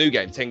know. So the new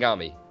game,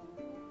 Tengami.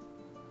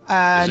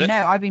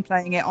 No, I've been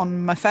playing it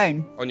on my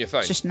phone. On your phone?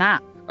 It's just an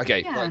app.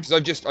 Okay, right.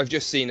 Because I've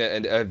just seen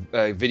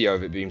a video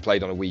of it being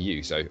played on a Wii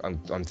U, so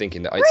I'm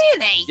thinking that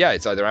really,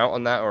 it's either out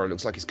on that or it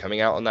looks like it's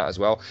coming out on that as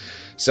well.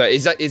 So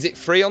is it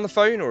free on the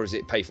phone or is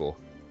it pay for?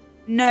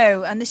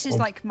 No, and this is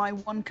like my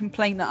one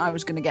complaint that I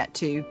was going to get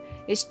to.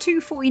 It's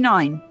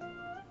 $2.49.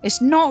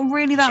 It's not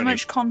really that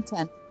much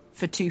content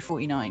for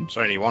 $2.49. It's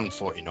only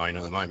 $1.49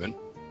 at the moment.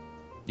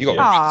 You got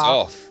ripped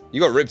off. You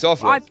got ripped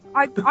off. I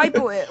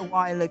bought it a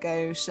while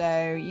ago,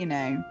 so you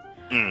know.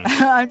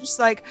 I'm just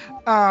like,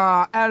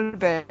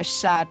 Elber's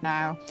sad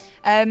now.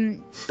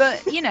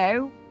 But you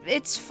know,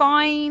 it's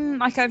fine.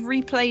 Like, I've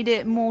replayed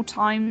it more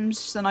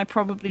times than I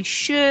probably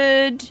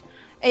should.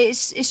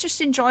 It's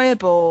just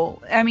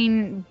enjoyable. I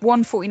mean,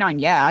 $1.49,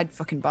 yeah, I'd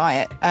fucking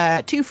buy it.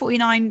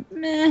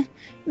 $2.49,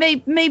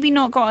 maybe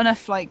not got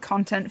enough like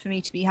content for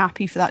me to be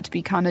happy for that to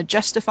be kind of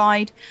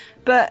justified.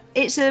 But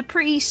it's a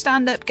pretty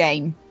stand-up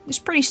game. It's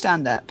pretty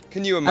stand-up.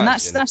 Can you imagine?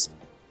 And that's.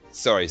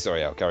 Sorry,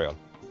 Al, carry on.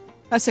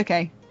 That's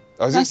okay.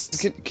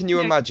 Can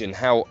you imagine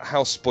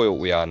how spoilt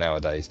we are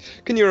nowadays?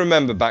 Can you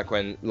remember back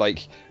when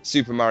like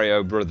Super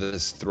Mario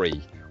Brothers 3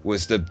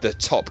 was the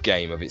top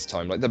game of its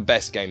time, like the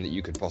best game that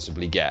you could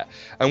possibly get,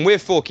 and we're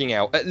forking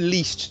out at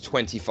least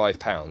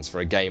 £25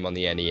 for a game on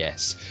the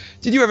NES?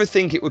 Did you ever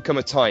think it would come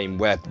a time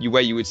where you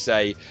would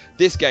say,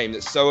 this game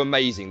that's so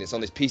amazing, that's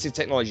on this piece of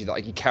technology that I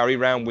can carry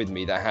around with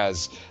me, that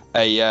has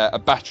a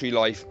battery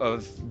life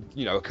of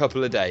a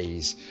couple of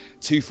days,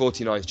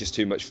 $2.49 is just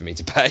too much for me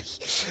to pay?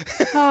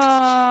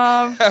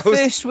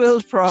 First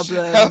world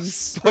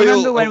problems.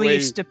 Remember when we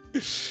used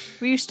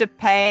to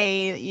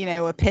pay,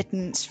 a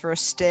pittance for a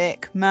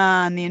stick?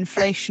 Man, the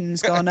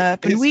inflation's gone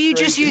up, and we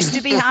just used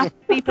to be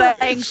happy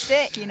playing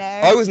stick.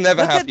 I was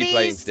never happy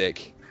playing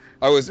stick.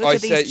 I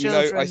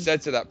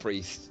said to that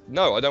priest,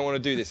 no, I don't want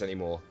to do this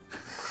anymore.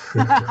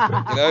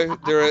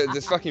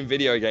 There's fucking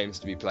video games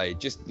to be played.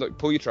 Just look,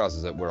 pull your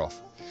trousers up. We're off.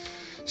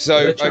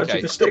 So They charged you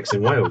okay, for sticks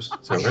in Wales.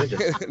 It's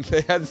outrageous.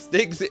 they had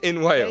sticks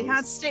in Wales. They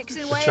had sticks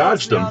in Wales.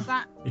 Charged we them. are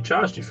that- He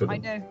charged you for them. I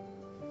know.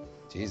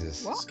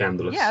 Jesus. What?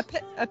 Scandalous. Yeah,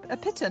 a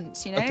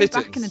pittance, you know,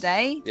 pittance. back in the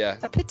day. Yeah.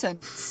 A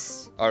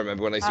pittance. I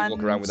remember when I used to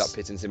walk around with And- that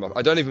pittance in my.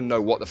 I don't even know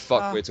what the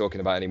fuck we're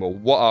talking about anymore.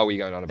 What are we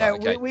going on No,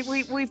 about? Okay.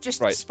 we've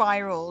just Right.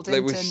 spiraled Like,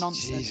 into we've-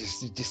 nonsense.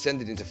 Jesus, you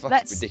descended into fucking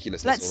Let's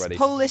ridiculousness already.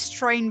 pull this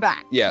train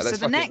back. Yeah, So let's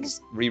the fucking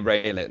next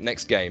re-rail it.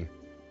 Next game.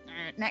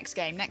 next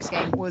game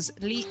was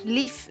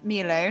Leave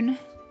Me Alone.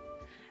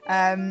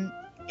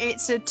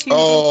 It's a 2D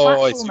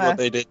Oh, I see platformer. what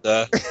they did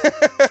there. Oh,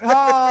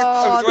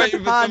 I was the waiting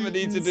for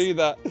somebody to puns. do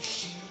that.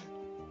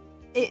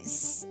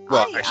 It's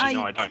Well, actually,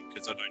 no, I don't,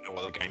 because I don't know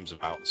what the game's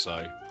about.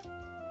 So.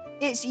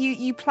 It's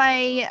you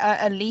play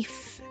a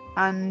leaf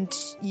and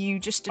you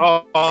just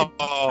Oh, of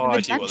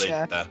I see what they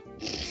adventure.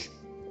 did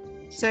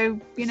there. so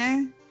you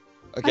know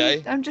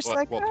Okay. I'm just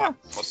like oh.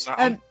 What's that?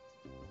 On?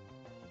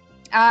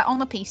 On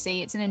the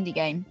PC, it's an indie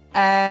game.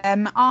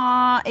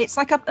 It's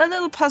like a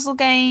little puzzle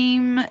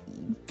game.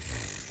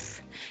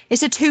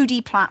 It's a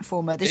 2D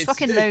platformer. There's It's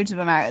fucking a- loads of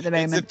them out at the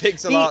It's a moment.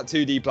 pixel art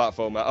 2D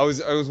platformer. I was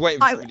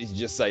waiting for I- somebody to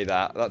just say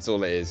that. That's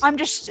all it is. I'm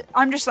just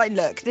like,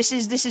 look, this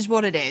is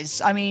what it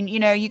is. I mean, you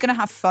know, you're gonna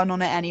have fun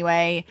on it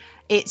anyway.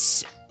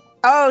 It's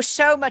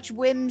so much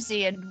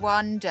whimsy and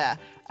wonder.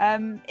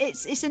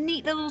 It's a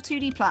neat little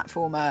 2D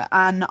platformer,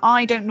 and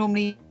I don't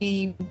normally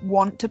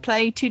want to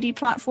play 2D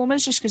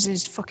platformers just because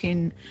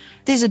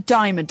there's a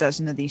dime a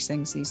dozen of these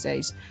things these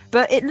days.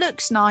 But it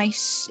looks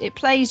nice, it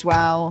plays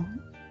well,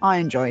 I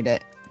enjoyed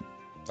it.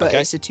 But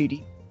Okay. it's a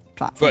 2D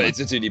platformer. But it's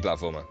a 2D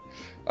platformer.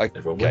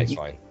 Everyone Okay, wins.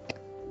 fine.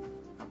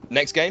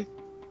 Next game.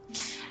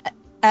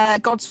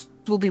 Gods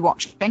Will Be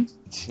Watching, You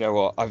know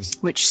what?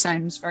 which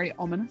sounds very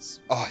ominous.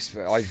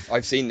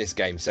 I've seen this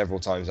game several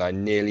times. I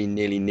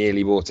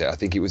nearly bought it. I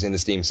think it was in the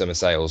Steam Summer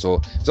Sales,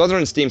 or it was either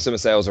in Steam Summer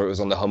Sales or it was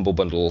on the Humble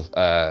Bundle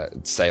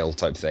sale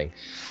type thing.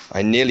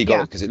 I nearly got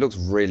Yeah. it because it looks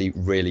really,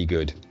 really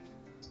good.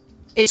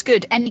 It's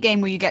good. Any game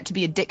where you get to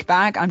be a dick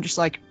bag, I'm just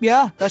like,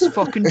 yeah, let's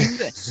fucking do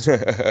this. Am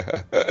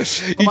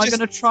I going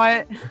to try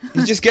it?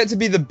 You just get to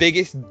be the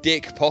biggest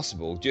dick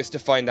possible just to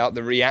find out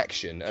the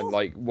reaction and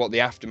like what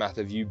the aftermath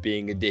of you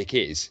being a dick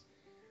is.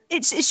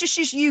 It's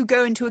just you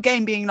go into a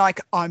game being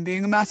like, I'm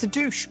being a massive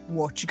douche.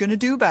 What you going to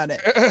do about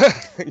it?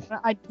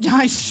 I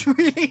just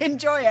really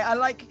enjoy it. I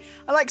like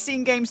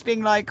seeing games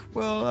being like,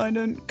 well, I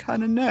don't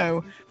kind of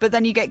know. But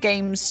then you get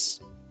games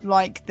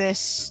like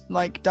this,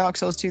 like Dark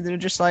Souls 2, that are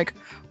just like,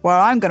 well,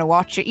 I'm going to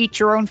watch you eat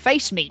your own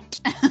face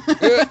meat. It's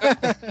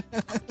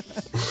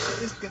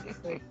good to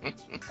see.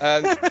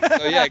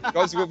 So yeah,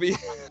 Gods Will Be.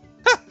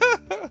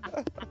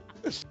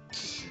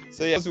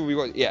 So yeah, Gods Will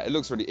Be. Yeah,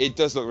 it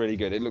does look really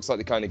good. It looks like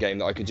the kind of game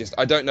that I could just.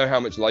 I don't know how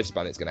much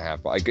lifespan it's going to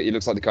have, but it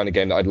looks like the kind of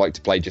game that I'd like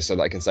to play just so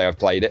that I can say I've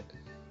played it.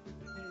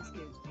 It is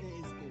good.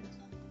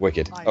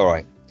 Wicked. I All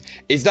right.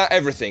 Is that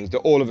everything that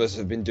all of us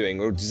have been doing,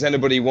 or does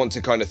anybody want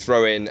to kind of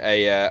throw in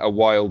a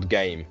wild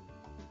game?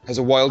 Has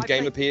a wild I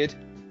game played- appeared?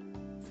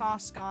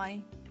 Fast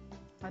Sky.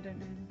 I don't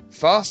know.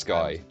 Fast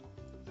Guy.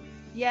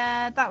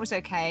 Yeah, that was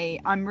okay.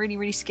 I'm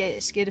really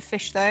scared of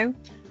fish though,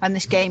 and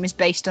this game is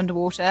based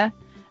underwater.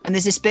 And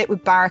there's this bit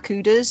with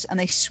barracudas, and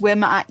they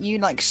swim at you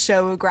like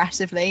so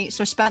aggressively.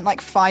 So I spent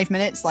like 5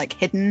 minutes like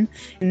hidden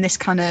in this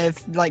kind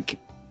of like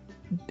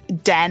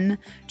den,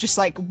 just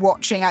like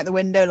watching out the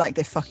window, like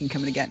they're fucking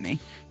coming to get me.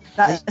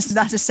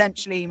 That's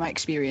essentially my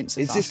experience.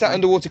 Of Is Fast this that Sky.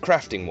 underwater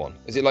crafting one?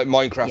 Is it like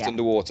Minecraft Yeah.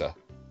 underwater?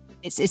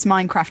 It's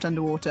Minecraft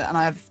underwater, and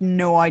I have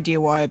no idea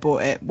why I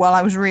bought it. Well,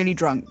 I was really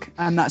drunk,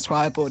 and that's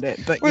why I bought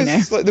it. But Well, you know,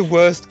 it's like the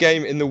worst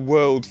game in the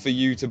world for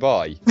you to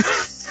buy.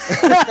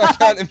 I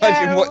can't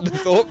imagine what the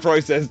thought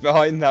process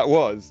behind that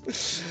was.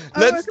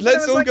 Let's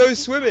was all like- go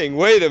swimming.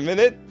 Wait a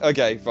minute.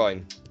 Okay,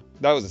 fine.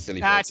 That was a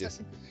silly Nah,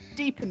 purchase.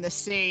 deep in the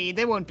sea,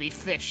 there won't be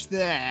fish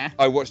there.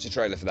 I watched a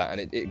trailer for that,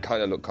 and it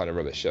kind of looked kind of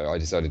rubbish, so I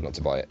decided not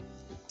to buy it.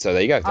 So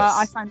there you go. I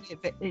That's- found it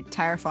a bit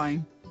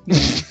terrifying.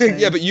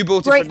 yeah, but you bought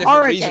it for a Great different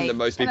horror reason game. than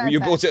most Ten people. out of You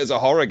 10. bought it as a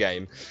horror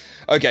game.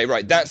 Okay,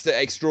 right. That's the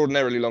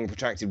extraordinarily long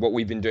protracted what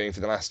we've been doing for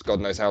the last God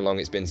knows how long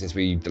it's been since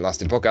we last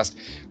did a podcast.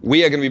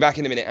 We are going to be back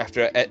in a minute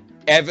after an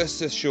ever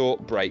so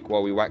short break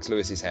while we wax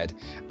Lewis's head,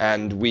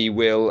 and we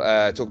will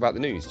talk about the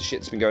news, the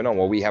shit that's been going on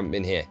while we haven't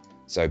been here.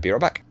 So be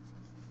right back.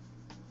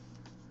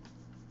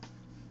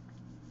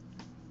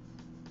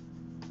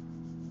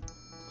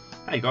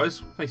 Hey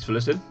guys, thanks for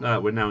listening.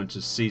 We're now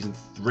into season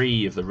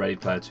 3 of the Ready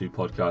Player 2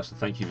 podcast, and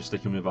thank you for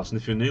sticking with us. And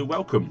if you're new,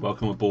 welcome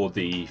aboard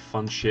the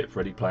fun ship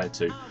Ready Player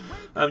 2.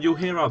 You'll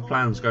hear our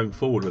plans going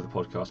forward with the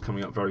podcast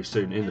coming up very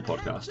soon in the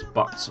podcast,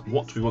 but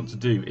what we want to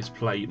do is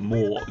play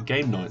more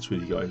game nights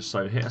with you guys.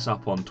 So hit us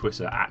up on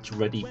Twitter at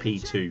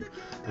ReadyP2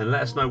 and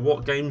let us know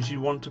what games you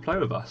want to play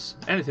with us.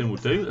 Anything will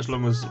do, as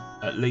long as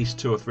at least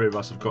 2 or 3 of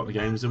us have got the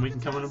games, then we can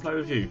come in and play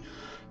with you.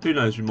 Who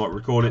knows, we might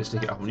record it,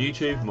 stick it up on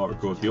YouTube, might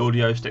record the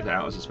audio, stick that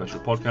out as a special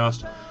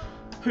podcast.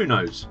 Who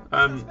knows?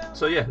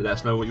 So yeah, let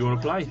us know what you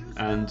want to play.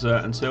 And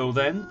until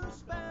then,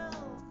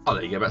 I'll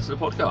let you get back to the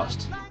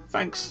podcast.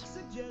 Thanks.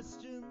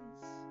 suggestions,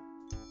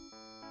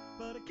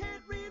 but I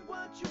can't read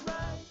what you write,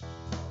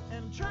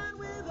 and I'm trying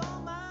with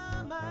all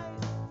my might.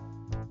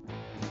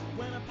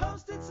 When I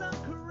posted some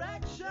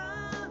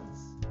corrections,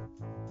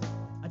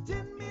 I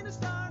didn't mean to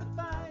start a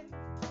fight,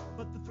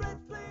 but the thread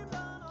flamed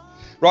on all.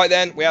 Right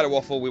then, we had a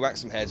waffle, we whacked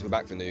some heads, we're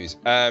back for news.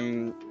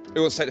 Who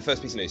wants to take the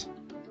first piece of news?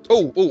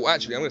 Oh,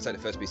 actually, I'm going to take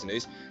the first piece of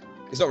news.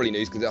 It's not really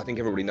news because I think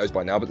everybody knows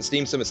by now, but the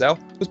Steam Summer Sale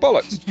was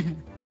bollocks.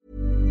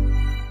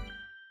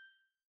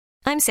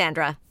 I'm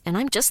Sandra, and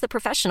I'm just the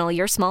professional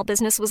your small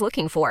business was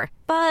looking for.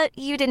 But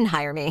you didn't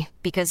hire me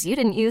because you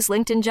didn't use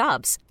LinkedIn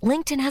Jobs.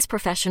 LinkedIn has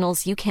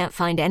professionals you can't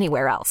find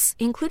anywhere else,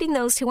 including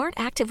those who aren't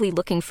actively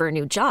looking for a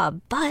new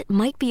job, but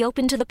might be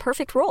open to the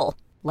perfect role,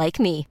 like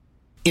me.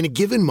 In a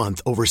given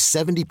month, over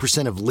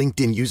 70% of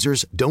LinkedIn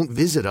users don't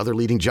visit other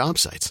leading job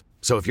sites.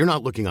 So if you're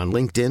not looking on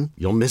LinkedIn,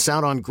 you'll miss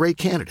out on great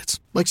candidates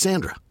like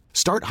Sandra.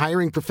 Start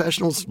hiring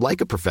professionals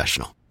like a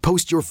professional.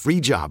 Post your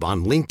free job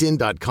on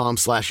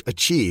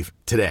linkedin.com/achieve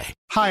today.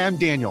 Hi, I'm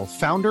Daniel,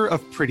 founder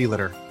of Pretty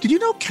Litter. Did you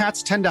know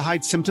cats tend to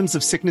hide symptoms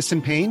of sickness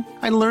and pain?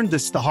 I learned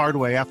this the hard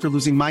way after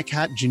losing my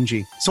cat,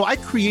 Gingy. So I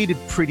created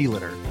Pretty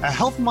Litter, a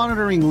health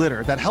monitoring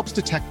litter that helps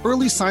detect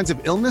early signs of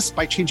illness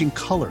by changing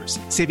colors,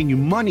 saving you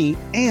money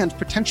and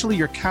potentially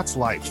your cat's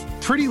life.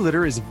 Pretty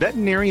Litter is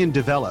veterinarian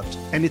developed,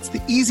 and it's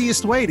the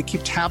easiest way to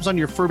keep tabs on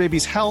your fur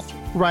baby's health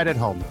right at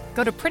home.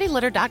 Go to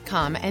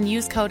prettylitter.com and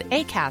use code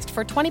ACAST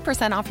for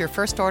 20% off your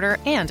first order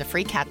and a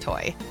free cat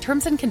toy.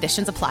 Terms and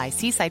conditions apply.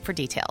 See site for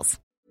details.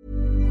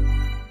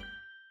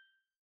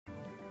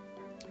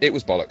 It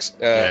was bollocks.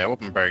 Yeah, it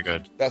wasn't very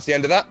good. That's the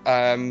end of that.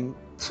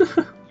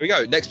 Here we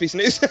go. Next piece of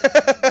news.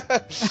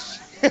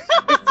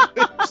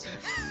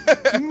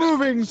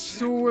 Moving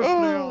swiftly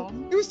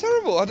on. It was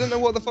terrible. I don't know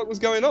what the fuck was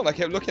going on. I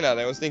kept looking at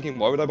it. I was thinking,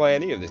 why would I buy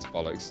any of this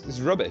bollocks? This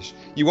is rubbish.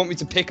 You want me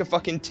to pick a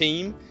fucking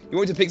team? You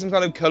want me to pick some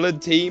kind of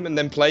coloured team and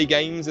then play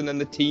games and then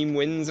the team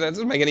wins? And that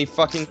doesn't make any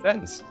fucking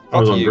sense. I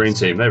was on green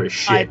team. They were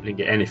shit. Didn't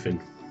get anything.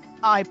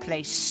 I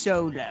play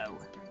solo.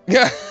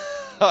 Yeah.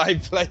 I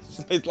play.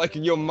 It's like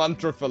your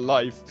mantra for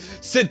life.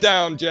 Sit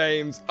down,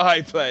 James.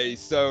 I play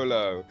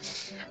solo.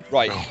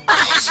 Right.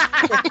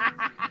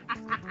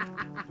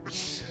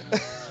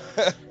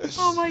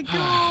 Oh my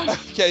god.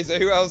 Okay, so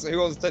who else? Who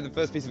wants to take the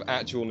first piece of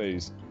actual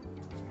news?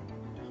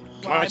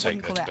 Can I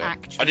take this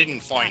bit? I didn't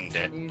find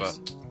it, news.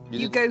 but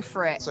You go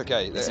for it. It's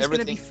okay. This is going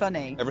to be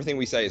funny. Everything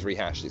we say is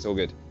rehashed. It's all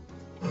good.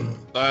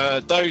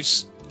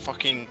 those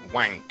fucking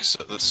wanks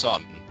at the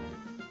Sun,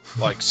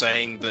 like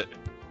saying that.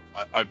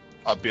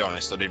 I'll be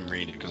honest, I didn't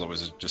read it because I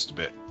was just a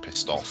bit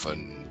pissed off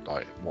and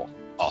like, what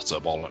utter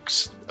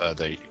bollocks are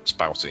they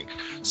spouting?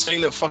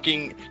 Saying that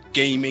fucking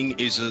gaming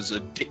is as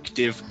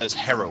addictive as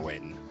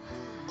heroin.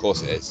 Of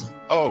course it is.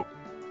 Oh.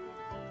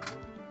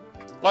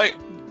 Like,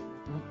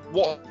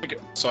 what?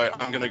 So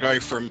I'm going to go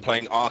from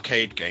playing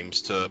arcade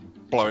games to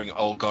blowing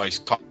old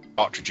guys'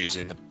 cartridges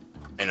in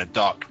a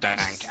dark,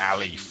 dank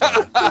alley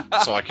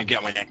so I can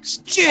get my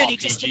next Journey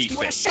RPG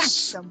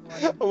fix.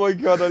 Oh my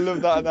god, I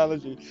love that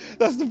analogy.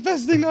 That's the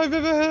best thing I've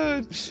ever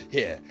heard.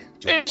 Here.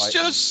 Do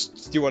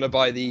you want to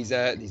buy these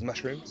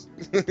mushrooms?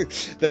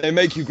 They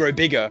make you grow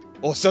bigger,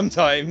 or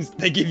sometimes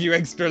they give you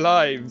extra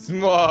lives.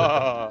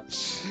 Or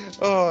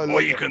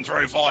you can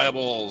throw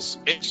fireballs.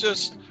 It's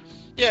just,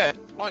 yeah,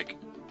 like,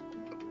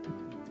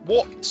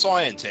 what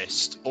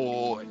scientist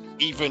or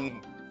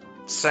even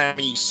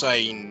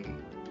semi-sane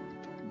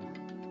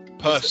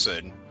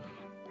person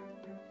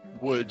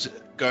would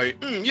go,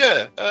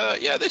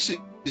 this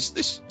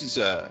is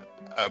a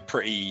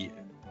pretty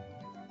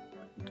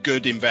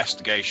good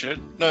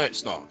investigation. No,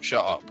 it's not.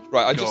 Shut up.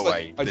 Right, I just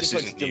like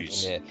to jump in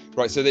here.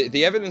 Right, so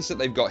the evidence that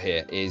they've got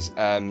here is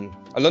a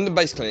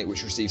London-based clinic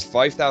which receives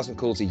 5,000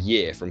 calls a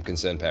year from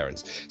concerned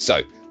parents.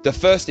 So the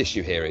first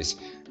issue here is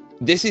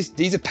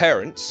these are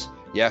parents,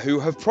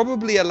 who have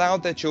probably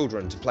allowed their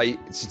children to play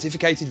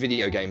certificated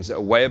video games that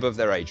are way above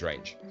their age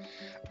range.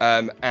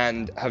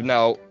 And have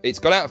now, it's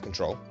got out of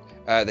control.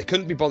 They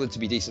couldn't be bothered to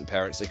be decent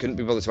parents. They couldn't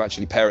be bothered to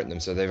actually parent them.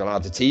 So they've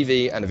allowed the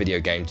TV and a video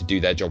game to do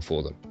their job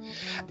for them.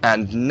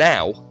 And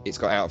now it's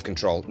got out of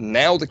control.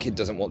 Now the kid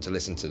doesn't want to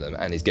listen to them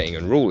and is getting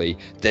unruly.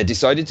 They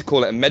decided to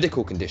call it a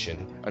medical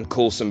condition and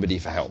call somebody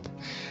for help.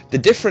 The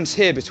difference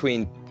here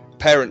between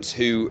parents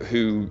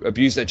who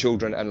abuse their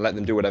children and let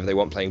them do whatever they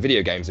want playing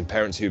video games and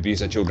parents who abuse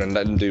their children and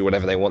let them do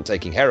whatever they want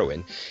taking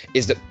heroin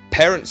is that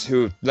parents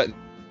who have let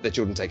their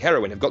children take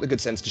heroin have got the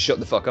good sense to shut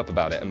the fuck up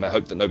about it and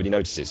hope that nobody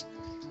notices.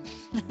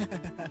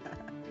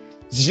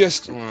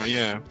 Just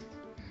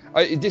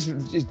this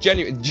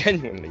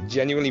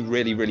genuinely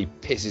really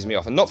pisses me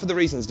off, and not for the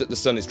reasons that the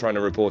Sun is trying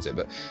to report it,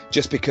 but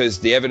just because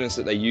the evidence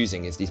that they're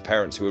using is these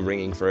parents who are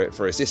ringing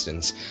for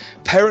assistance.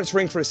 Parents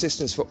ring for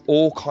assistance for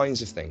all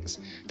kinds of things.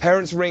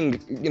 Parents ring,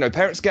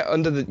 parents get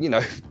under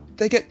the,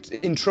 they get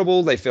in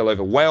trouble, they feel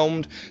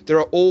overwhelmed. There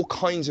are all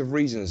kinds of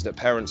reasons that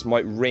parents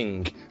might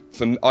ring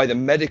for either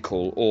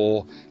medical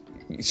or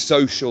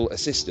social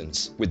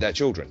assistance with their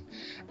children.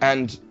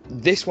 And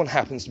this one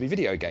happens to be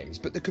video games,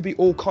 but there could be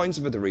all kinds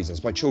of other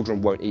reasons. My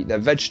children won't eat their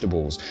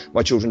vegetables.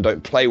 My children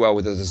don't play well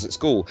with others at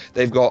school.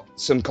 They've got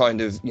some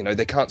kind of,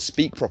 they can't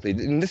speak properly.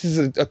 And this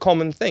is a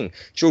common thing.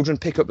 Children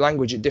pick up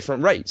language at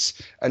different rates.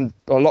 And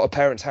a lot of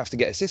parents have to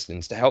get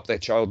assistance to help their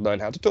child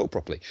learn how to talk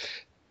properly.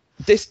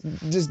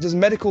 There's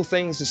medical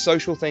things, there's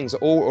social things are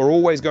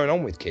always going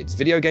on with kids.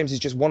 Video games is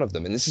just one of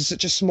them, and this is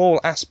such a small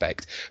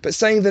aspect. But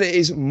saying that it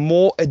is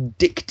more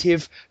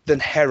addictive than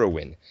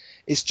heroin,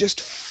 it's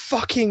just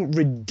fucking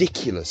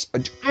ridiculous.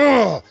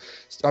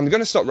 I'm going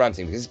to stop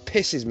ranting because it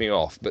pisses me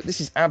off, but this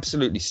is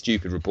absolutely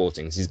stupid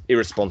reporting. This is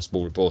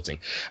irresponsible reporting.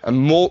 And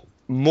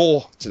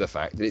more to the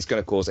fact that it's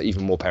going to cause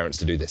even more parents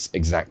to do this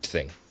exact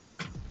thing.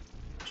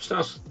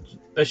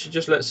 They should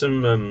just let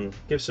some,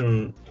 give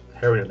some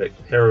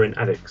heroin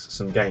addicts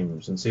some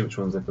games and see which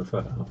ones they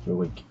prefer after a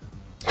week.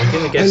 I'm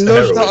going to guess the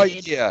heroin. I love that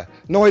idea.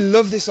 No, I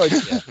love this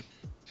idea.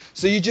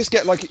 So you just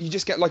get like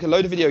a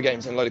load of video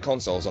games and a load of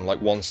consoles on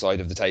like one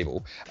side of the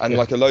table, and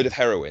like a load of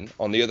heroin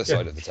on the other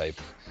side of the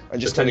table,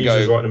 and just kind of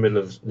go right in the middle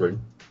of the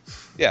room.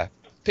 Yeah,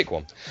 pick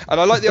one. And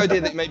I like the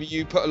idea that maybe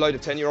you put a load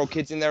of 10-year-old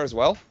kids in there as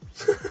well,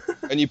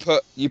 and you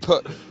put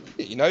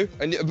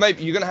and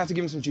maybe you're gonna have to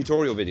give them some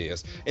tutorial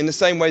videos in the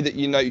same way that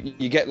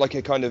you get like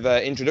a kind of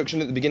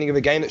introduction at the beginning of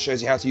a game that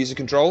shows you how to use the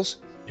controls.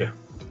 Yeah.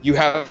 You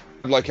have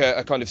like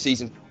a kind of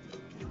seasoned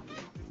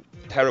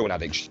heroin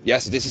addict.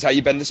 Yes, this is how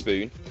you bend the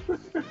spoon,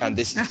 and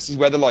this is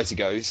where the lighter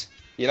goes.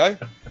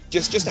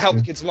 Just to help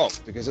the kids along,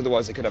 because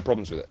otherwise they could have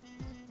problems with it.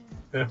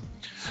 Yeah.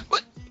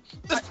 But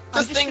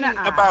the thing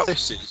about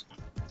this is,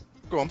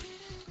 go on.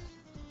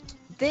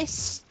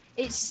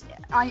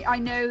 I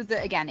know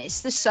that again.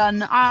 It's the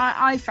Sun.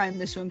 I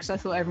found this one because I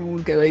thought everyone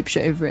would go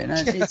apeshit over it,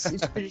 and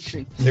it's pretty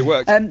true. It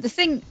works. The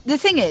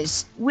thing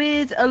is,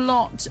 with a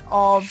lot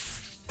of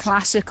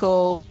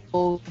classical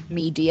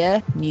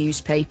media,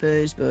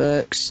 newspapers,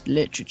 books,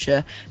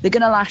 literature, they're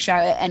going to lash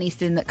out at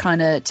anything that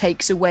kind of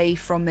takes away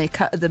from their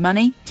cut of the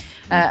money.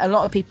 A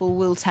lot of people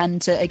will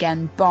tend to,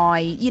 again,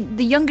 buy...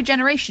 the younger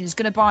generation is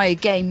going to buy a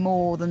game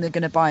more than they're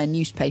going to buy a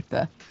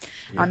newspaper.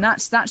 Yeah. And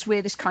that's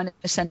where this kind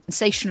of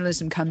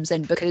sensationalism comes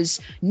in, because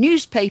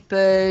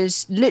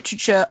newspapers,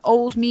 literature,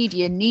 old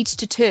media needs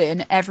to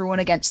turn everyone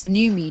against the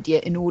new media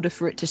in order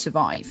for it to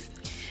survive.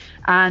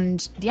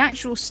 And the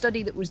actual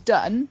study that was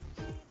done...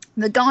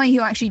 The guy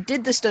who actually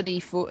did the study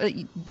for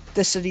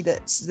the study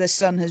that the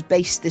Sun has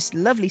based this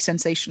lovely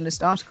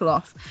sensationalist article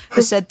off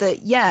has said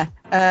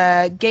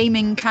that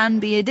gaming can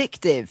be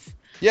addictive.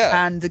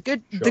 Yeah. And the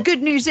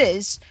good news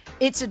is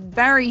it's a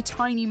very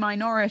tiny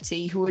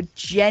minority who are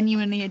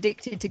genuinely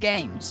addicted to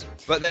games.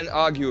 But then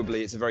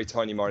arguably it's a very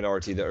tiny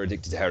minority that are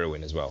addicted to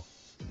heroin as well.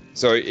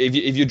 So if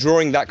you're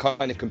drawing that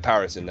kind of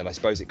comparison, then I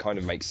suppose it kind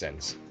of makes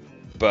sense.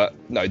 But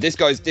no, this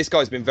guy's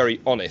been very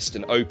honest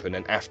and open,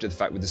 and after the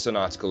fact with the Sun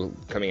article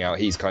coming out,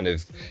 he's kind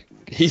of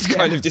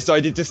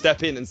decided to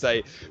step in and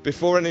say,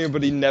 before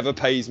anybody never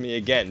pays me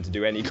again to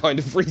do any kind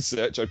of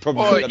research, I'd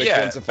probably better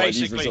quantify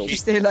these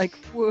results. They're like,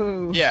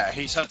 whoa. Yeah,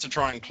 he's had to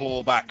try and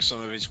claw back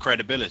some of his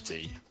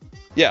credibility.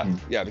 Yeah,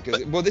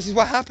 because this is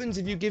what happens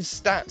if you give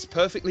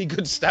perfectly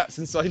good stats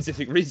and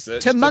scientific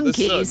research to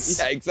monkeys.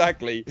 Yeah,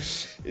 exactly.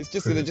 It's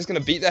just they're just going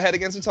to beat their head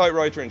against a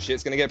typewriter and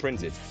shit's going to get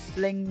printed.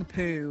 Fling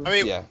poo. I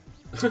mean, yeah.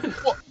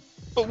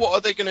 What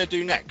are they going to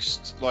do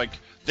next? Like,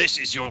 this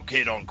is your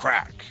kid on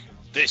crack.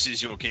 This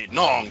is your kid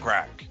not on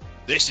crack.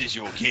 This is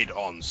your kid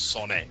on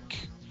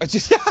Sonic.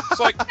 It's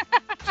like,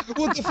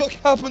 what the fuck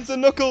happened to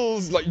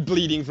Knuckles? Like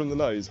bleeding from the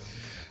nose.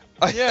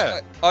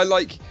 I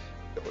like.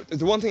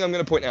 The one thing I'm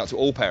going to point out to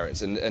all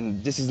parents,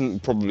 and this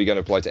isn't probably going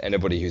to apply to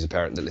anybody who's a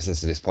parent that listens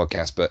to this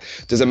podcast, but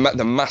there's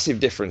the massive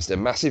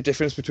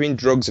difference between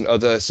drugs and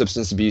other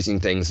substance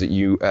abusing things that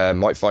you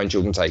might find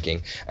children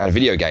taking and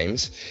video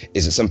games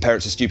is that some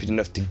parents are stupid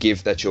enough to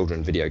give their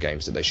children video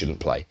games that they shouldn't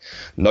play.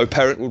 No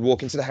parent would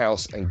walk into the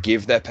house and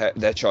give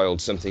their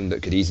child something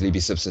that could easily be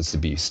substance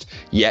abused.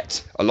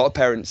 Yet, a lot of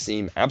parents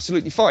seem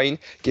absolutely fine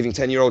giving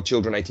 10-year-old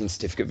children 18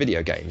 certificate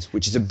video games,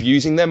 which is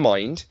abusing their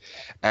mind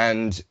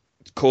and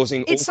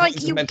causing all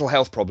kinds of mental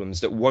health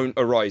problems that won't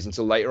arise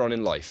until later on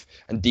in life,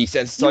 and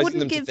desensitizing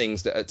them to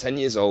things that at 10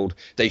 years old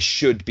they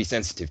should be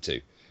sensitive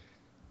to.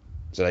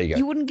 So there you go.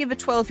 You wouldn't give a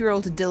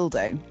 12-year-old a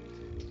dildo.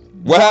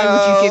 Well... Why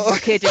would you give your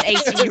kid an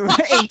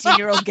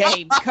 18-year-old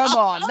game? Come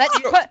on,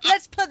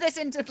 let's put this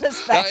into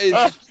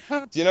perspective.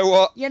 Do you know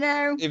what? You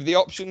if the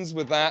options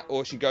were that,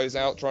 or she goes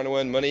out trying to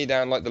earn money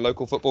down like the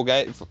local football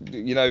game,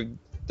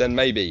 then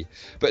maybe.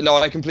 But no,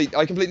 I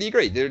completely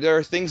agree. There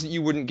are things that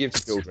you wouldn't give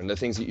to children. There are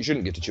things that you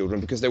shouldn't give to children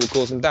because they will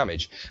cause them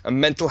damage.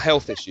 And mental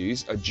health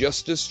issues are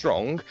just as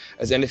strong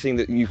as anything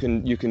that you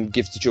can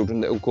give to children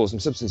that will cause them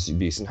substance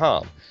abuse and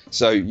harm.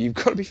 So you've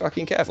got to be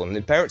fucking careful. And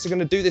if parents are going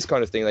to do this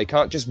kind of thing, they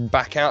can't just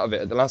back out of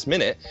it at the last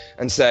minute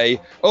and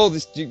say, "Oh,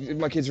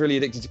 my kid's really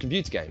addicted to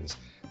computer games."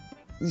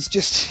 It's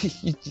just,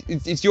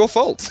 it's your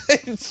fault.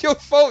 It's your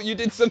fault. You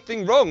did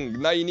something wrong.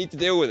 Now you need to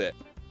deal with it.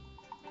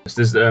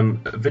 There's a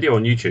video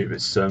on YouTube.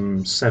 It's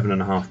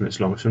 7.5 minutes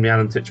long. It's from the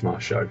Alan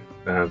Titchmarsh show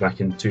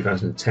back in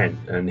 2010,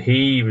 and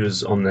he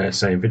was on there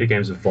saying video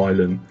games are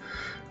violent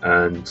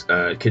and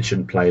kids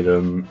shouldn't play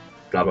them,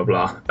 blah blah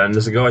blah. And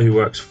there's a guy who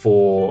works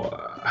for,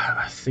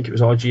 I think it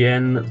was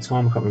IGN at the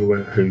time. I can't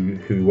remember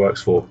who he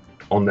works for.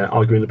 On there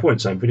arguing the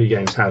point, saying video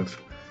games have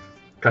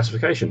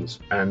classifications,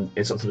 and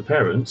it's up to the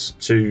parents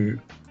to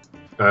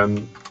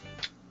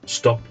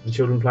stop the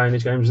children playing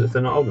these games if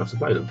they're not old enough to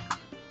play them.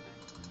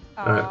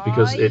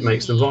 Because it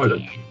makes them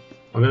violent.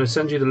 I'm going to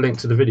send you the link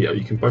to the video.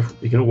 You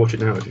can all watch it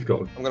now if you've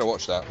got. I'm going to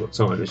watch that. Got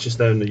time. It's just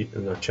there in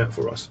the chat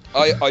for us.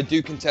 I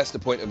do contest the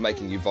point of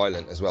making you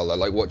violent as well. I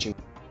like watching.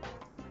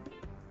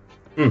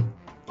 I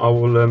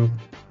will.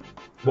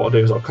 What I'll do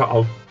is I'll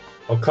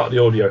cut the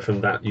audio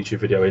from that YouTube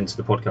video into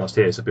the podcast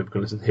here, so people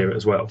can listen to hear it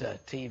as well.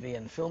 TV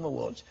and Film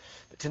Awards,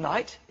 but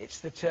tonight it's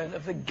the turn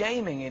of the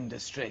gaming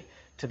industry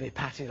to be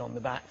patted on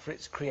the back for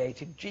its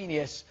creative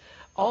genius.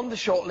 On the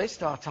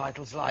shortlist are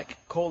titles like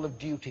Call of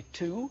Duty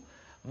 2,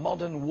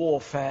 Modern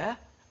Warfare,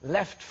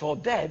 Left 4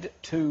 Dead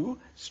 2,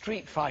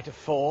 Street Fighter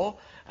 4,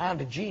 and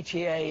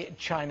GTA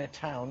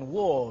Chinatown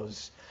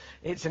Wars.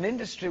 It's an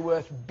industry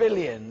worth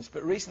billions,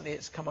 but recently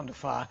it's come under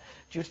fire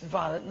due to the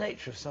violent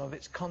nature of some of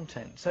its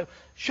content. So,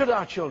 should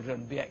our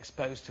children be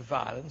exposed to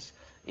violence,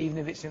 even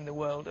if it's in the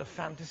world of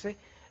fantasy?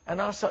 And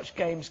are such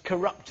games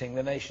corrupting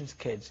the nation's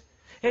kids?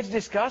 Here to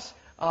discuss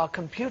are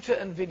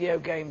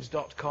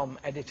computerandvideogames.com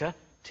editor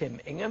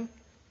Tim Ingham,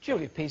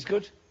 Julia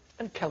Peasgood,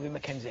 and Kelvin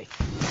Mackenzie.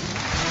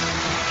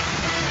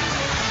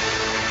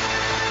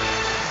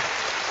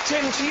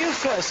 Tim, to you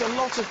first. A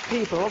lot of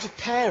people, a lot of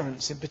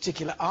parents in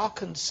particular, are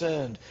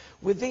concerned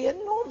with the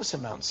enormous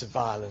amounts of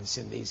violence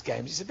in these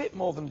games. It's a bit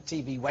more than a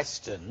TV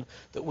Western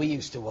that we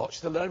used to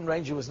watch. The Lone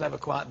Ranger was never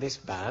quite this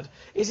bad.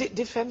 Is it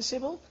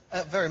defensible?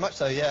 Very much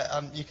so,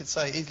 yeah. You could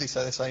easily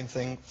say the same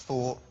thing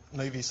for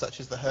movies such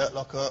as The Hurt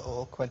Locker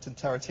or Quentin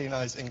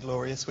Tarantino's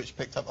Inglourious, which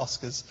picked up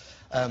Oscars.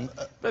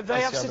 But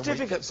they have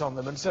certificates on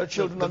them, and so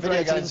children under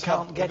 18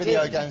 can't get in. The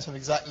video games have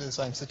exactly the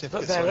same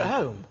certificates. But they're at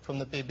home. From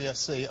the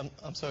BBFC.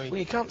 I'm sorry. Well,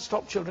 you can't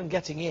stop children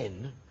getting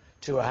in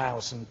to a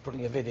house and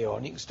putting a video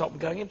on. You can stop them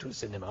going into a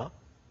cinema.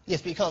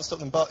 Yes, but you can't stop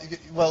them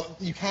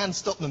you can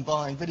stop them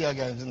buying video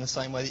games in the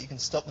same way that you can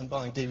stop them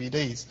buying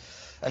DVDs.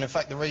 And in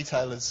fact, the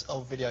retailers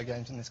of video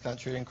games in this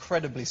country are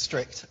incredibly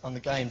strict on the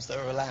games that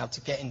are allowed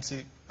to get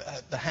into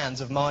the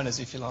hands of minors,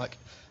 if you like.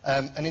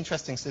 An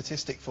interesting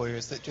statistic for you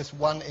is that just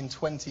 1 in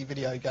 20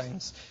 video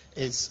games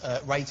is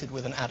rated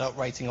with an adult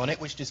rating on it,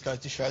 which just goes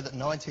to show that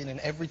 19 in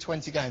every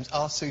 20 games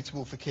are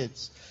suitable for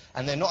kids.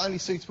 And they're not only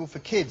suitable for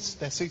kids,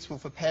 they're suitable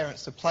for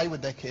parents to play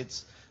with their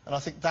kids. And I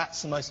think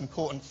that's the most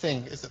important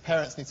thing, is that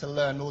parents need to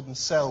learn more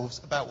themselves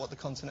about what the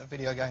content of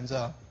video games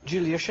are.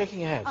 Julie, you're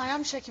shaking your head. I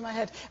am shaking my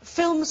head.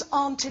 Films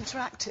aren't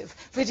interactive.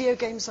 Video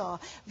games are.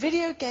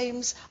 Video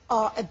games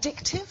are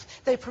addictive.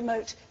 They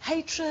promote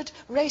hatred,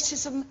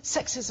 racism,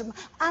 sexism,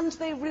 and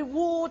they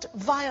reward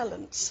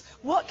violence.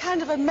 What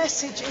kind of a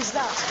message is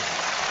that?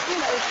 You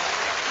know,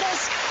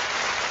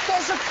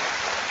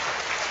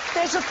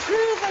 there's a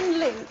proven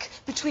link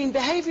between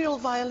behavioural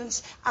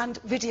violence and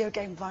video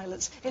game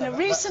violence. In a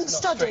recent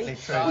study,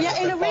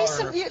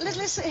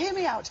 listen, hear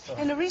me out.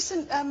 In a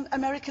recent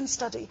American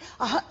study,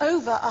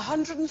 over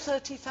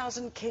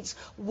 130,000 kids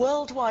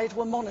worldwide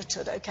were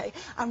monitored, okay?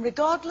 And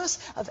regardless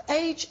of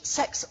age,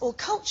 sex or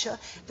culture,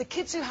 the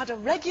kids who had a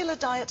regular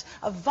diet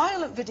of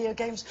violent video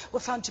games were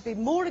found to be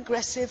more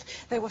aggressive,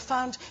 they were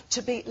found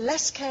to be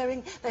less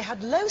caring, they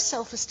had low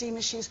self-esteem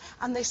issues,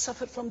 and they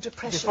suffered from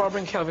depression. Before I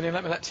bring Kelvin in,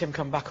 let Tim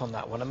come back on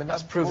that one. I mean,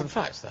 that's proven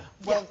facts there.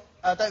 Well,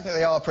 I don't think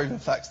they are proven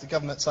facts. The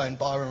government's own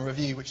Byron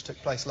review, which took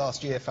place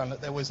last year, found that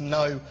there was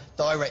no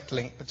direct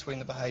link between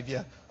the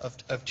behaviour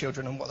of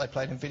children and what they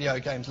played in video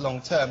games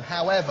long term.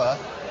 However,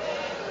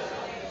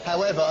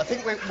 I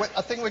think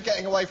we're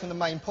getting away from the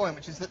main point,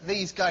 which is that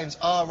these games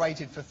are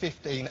rated for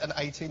 15 and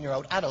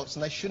 18-year-old adults,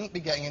 and they shouldn't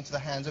be getting into the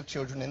hands of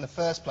children in the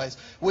first place.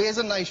 We as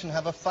a nation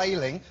have a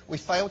failing. We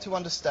fail to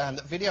understand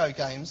that video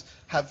games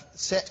have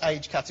set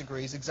age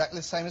categories exactly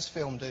the same as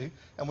film do,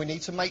 and we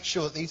need to make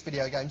sure that these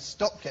video games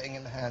stop getting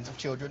in the hands of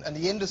children, and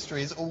the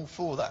industry is all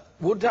for that.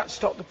 Would that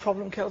stop the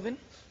problem, Kelvin?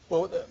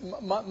 Well,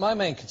 my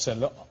main concern,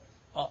 look,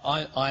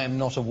 I am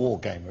not a war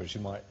gamer, as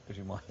you might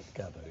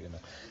gather, you know.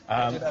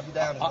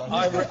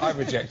 I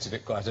rejected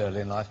it quite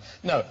early in life.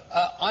 No,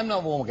 I'm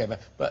not a war gamer,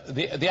 but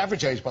the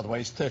average age, by the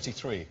way, is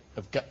 33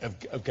 of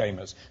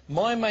gamers.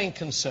 My main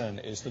concern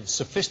is that the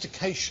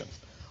sophistication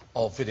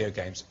of video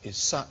games is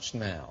such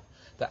now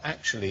that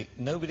actually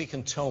nobody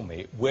can tell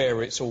me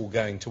where it's all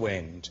going to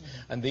end.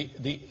 And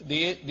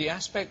the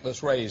aspect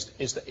that's raised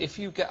is that if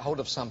you get hold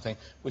of something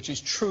which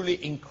is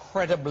truly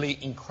incredibly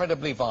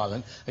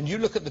violent, and you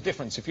look at the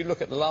difference, if you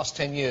look at the last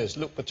 10 years,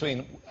 look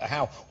between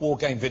how war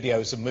game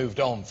videos have moved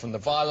on from the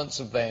violence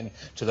of then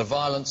to the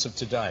violence of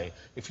today.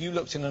 If you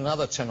looked in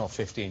another 10 or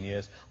 15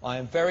 years, I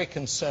am very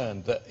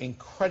concerned that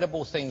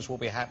incredible things will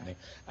be happening.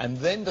 And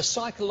then the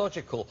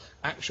psychological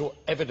actual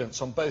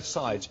evidence on both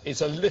sides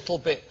is a little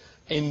bit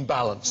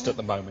imbalanced at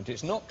the moment.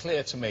 It's not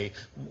clear to me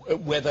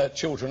whether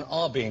children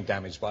are being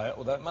damaged by it,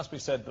 although it must be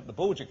said that the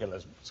Borgia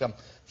killers, some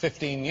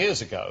 15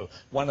 years ago,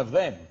 one of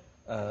them,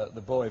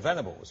 the boy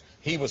Venables,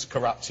 he was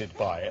corrupted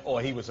by it,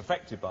 or he was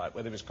affected by it,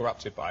 whether he was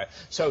corrupted by it.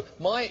 So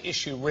my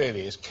issue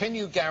really is, can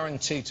you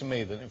guarantee to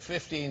me that in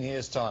 15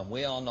 years' time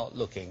we are not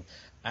looking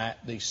at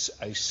a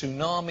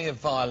tsunami of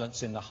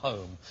violence in the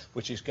home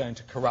which is going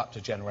to corrupt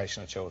a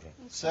generation of children?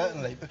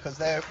 Certainly, because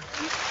they're...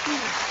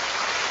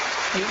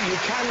 You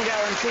can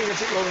guarantee that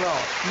it will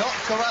not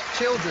corrupt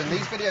children.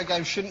 These video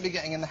games shouldn't be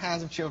getting in the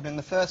hands of children in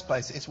the first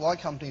place. It's why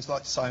companies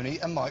like Sony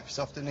and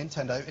Microsoft and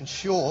Nintendo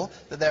ensure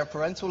that there are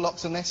parental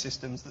locks on their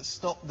systems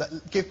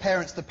that give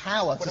parents the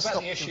power to stop...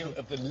 What about the issue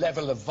of the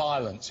level of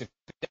violence?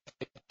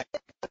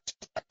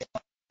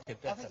 I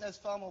think there's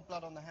far more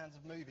blood on the hands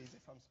of movies,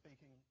 if I'm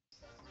speaking...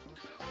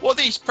 What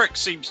these pricks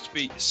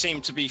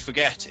seem to be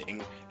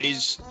forgetting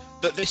is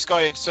that this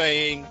guy is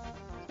saying,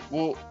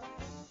 well,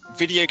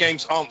 video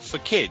games aren't for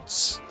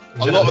kids.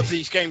 A lot of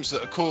these games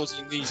that are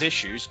causing these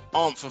issues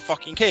aren't for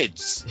fucking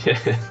kids. Yeah,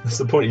 that's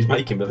the point he's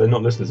making, but they're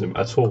not listening to him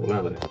at all,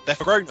 are they? They're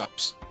for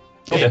grown-ups.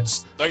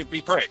 Kids, don't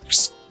be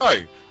pricks.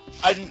 No,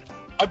 and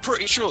I'm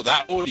pretty sure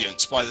that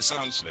audience, by the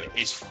sounds of it,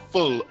 is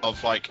full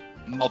of, like,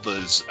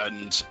 mothers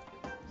and...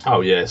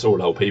 Oh yeah, it's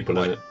all old people,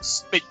 like,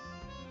 isn't it?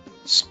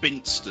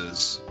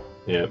 Spinsters.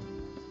 Yeah.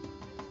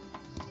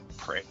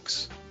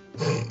 Pricks.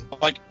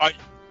 Like,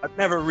 I've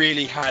never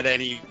really had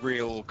any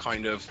real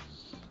kind of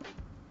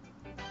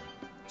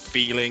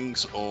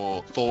feelings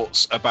or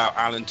thoughts about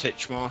Alan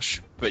Titchmarsh,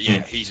 but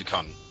yeah, he's a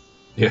cunt.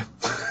 Yeah.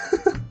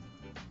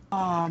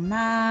 Oh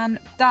man,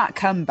 that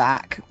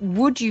comeback.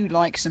 Would you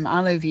like some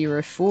aloe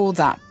vera for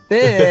that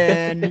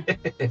burn?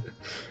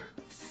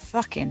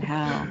 Fucking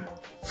hell.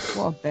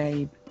 What a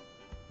babe.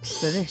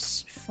 For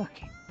this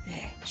fucking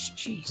bitch.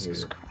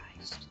 Jesus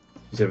Christ.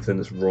 Is everything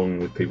that's wrong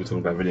with people talking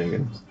about video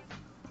games?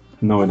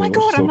 No, oh my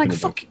god, I'm like,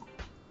 fucking...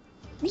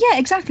 Yeah,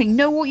 exactly.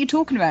 Know what you're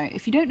talking about.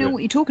 If you don't know what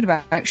you're talking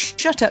about,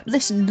 shut up,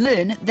 listen,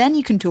 learn, then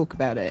you can talk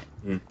about it.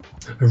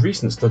 A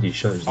recent study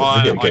shows that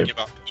video games... I give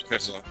up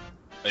because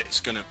it's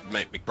going to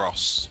make me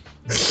cross.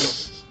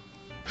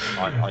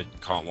 I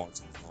can't watch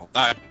it anymore.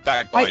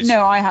 That guy's...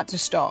 No, I had to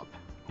stop.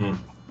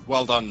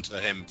 Well done to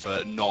him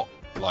for not,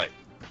 like,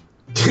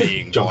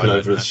 being jumping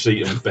over the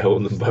seat and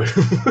belting them both.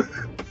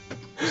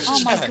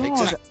 Oh my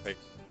god. Exactly.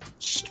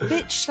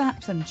 Bitch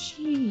slap them,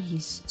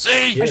 jeez.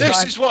 See,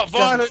 this is what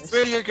violent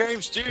video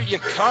games do, you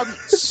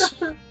cunts.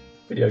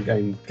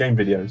 Game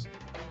videos.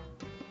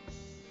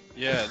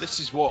 Yeah, this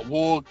is what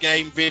war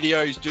game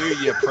videos do,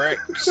 you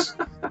pricks.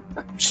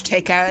 Just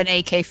take out an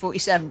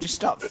AK-47, just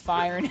start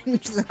firing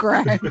into the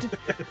ground.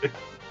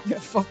 You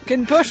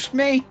fucking pushed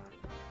me.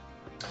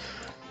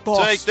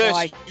 Boss Take this,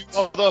 fight. you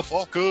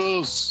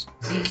motherfuckers.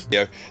 You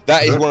know,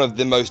 that is one of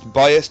the most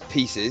biased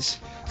pieces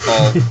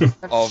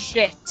of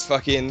shit.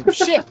 Fucking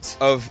shit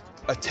of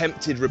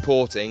attempted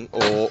reporting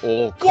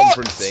or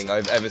conferencing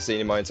I've ever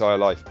seen in my entire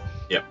life.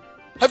 Yep.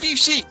 Have you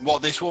seen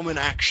what this woman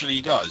actually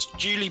does?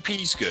 Julie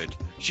Peasgood.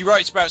 She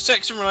writes about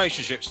sex and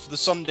relationships for the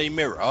Sunday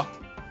Mirror.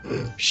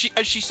 She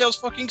sells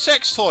fucking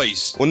sex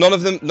toys. Well, none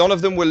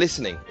of them were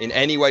listening in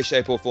any way,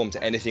 shape, or form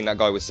to anything that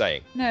guy was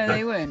saying. No,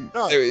 they weren't.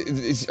 No.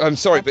 I'm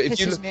sorry, but That if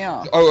you pisses me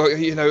off.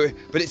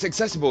 but it's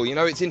accessible.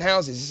 It's in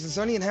houses. It's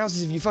only in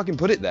houses if you fucking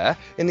put it there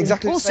in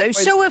exactly Also, the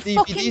same way so are DVDs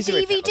fucking are in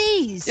houses.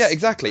 DVDs. Yeah,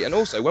 exactly. And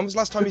also, when was the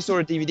last time you saw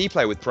a DVD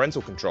player with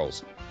parental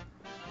controls?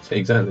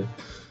 Exactly.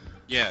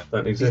 Yeah.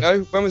 That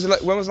exists. When was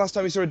the last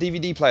time you saw a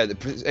DVD player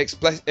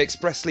that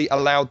expressly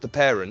allowed the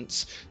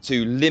parents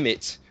to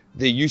limit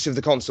the use of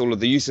the console or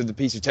the use of the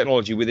piece of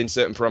technology within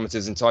certain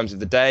parameters and times of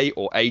the day,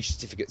 or age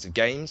certificates of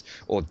games,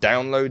 or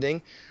downloading?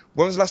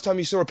 When was the last time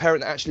you saw a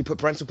parent that actually put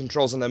parental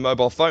controls on their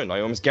mobile phone? I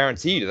almost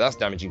guarantee you that's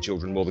damaging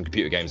children more than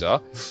computer games are.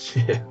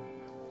 Yeah.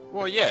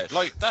 Well, yeah,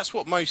 like that's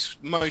what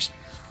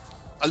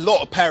a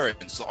lot of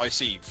parents that I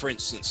see, for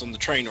instance, on the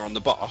train or on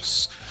the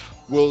bus,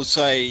 will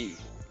say,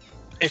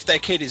 if their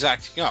kid is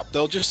acting up,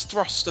 they'll just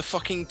thrust a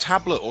fucking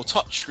tablet or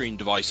touchscreen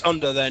device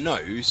under their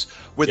nose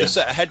with a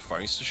set of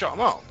headphones to shut them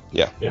up.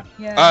 Yeah.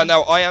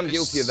 Now, I am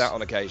guilty of that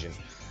on occasion.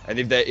 And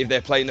if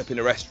they're playing up in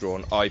a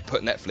restaurant, I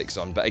put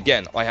Netflix on. But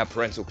again, I have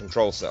parental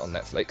control set on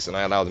Netflix, and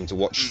I allow them to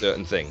watch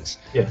certain things.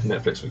 Yeah,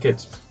 Netflix for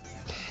kids.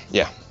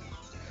 Yeah.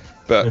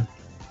 But...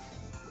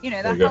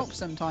 that helps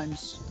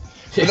sometimes.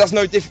 But that's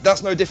no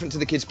different to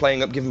the kids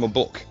playing up, give them a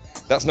book.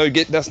 That's no,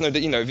 if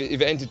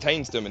it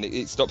entertains them and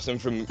it stops them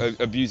from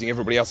abusing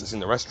everybody else that's in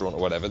the restaurant or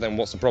whatever, then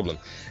what's the problem?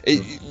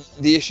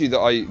 The issue that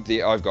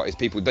I've got is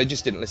people, they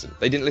just didn't listen.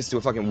 They didn't listen to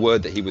a fucking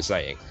word that he was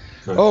saying.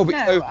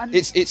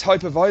 It's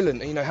hyper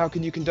violent. How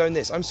can you condone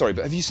this? I'm sorry,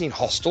 but have you seen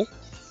Hostel?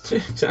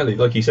 Exactly,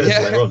 like you said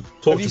later on.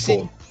 Torture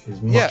porn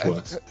is much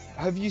worse.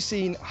 Have you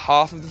seen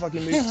half of the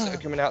fucking movies that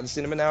are coming out of the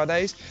cinema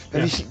nowadays?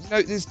 Have you seen,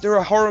 there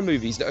are horror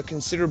movies that are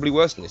considerably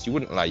worse than this. You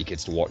wouldn't allow your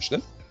kids to watch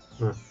them.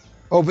 No.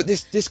 Oh, but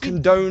this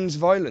condones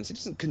violence. It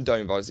doesn't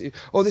condone violence.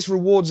 Oh, this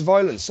rewards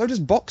violence. So does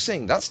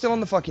boxing. That's still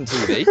on the fucking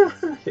TV.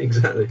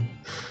 Exactly.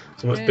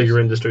 It's a much bigger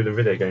industry than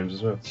video games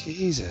as well.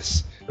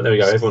 Jesus. But there we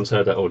go. Everyone's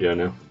heard that audio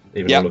now.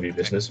 even though I love you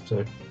listeners.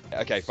 So.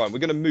 Okay, fine. We're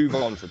going to move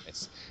on from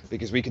this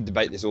because we could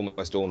debate this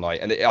almost all night.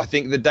 And I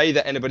think the day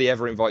that anybody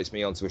ever invites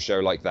me onto a show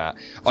like that,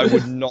 I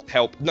would not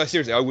help. No,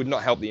 seriously, I would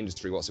not help the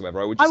industry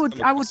whatsoever. I would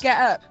get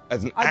up.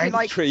 As an I'd be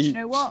like, angry, you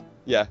know what?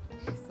 Yeah.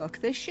 Fuck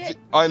this shit.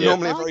 I'm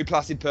normally a very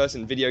placid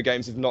person. Video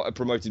games have not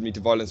promoted me to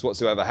violence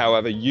whatsoever.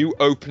 However, you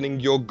opening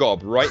your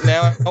gob right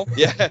now,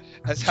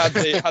 has had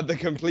the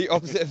complete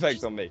opposite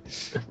effect on me.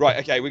 Right,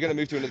 okay, we're going to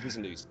move to another piece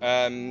of news.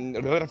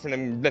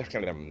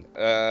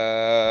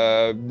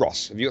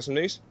 Ross, have you got some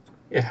news?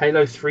 Yeah,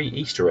 Halo 3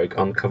 Easter egg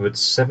uncovered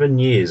 7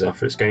 years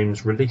after its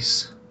game's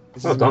release.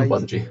 Well done,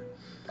 Bungie.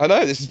 I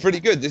know, this is pretty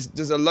good.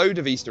 There's a load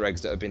of Easter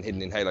eggs that have been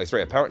hidden in Halo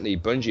 3. Apparently,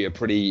 Bungie are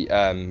pretty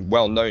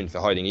well known for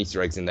hiding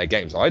Easter eggs in their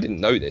games. I didn't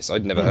know this.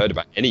 I'd never heard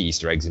about any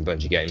Easter eggs in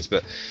Bungie games.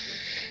 But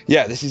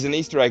yeah, this is an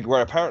Easter egg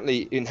where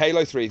apparently in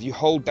Halo 3, if you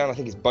hold down, I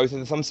think it's both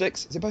of the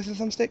thumbsticks. Is it both of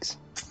the thumbsticks?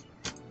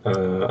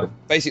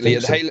 Basically,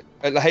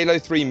 at the Halo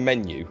 3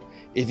 menu,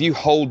 if you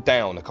hold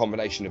down a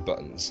combination of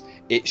buttons,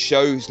 it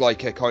shows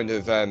like a kind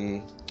of...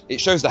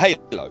 it shows the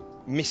Halo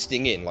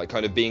misting in, like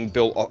kind of being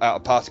built out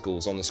of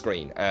particles on the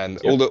screen, and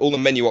all the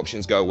menu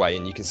options go away,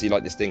 and you can see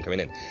like this thing coming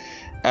in,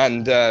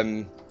 and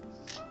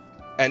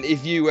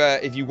if you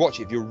watch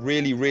it, if you're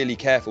really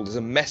careful, there's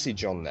a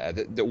message on there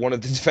that one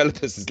of the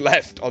developers has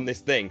left on this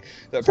thing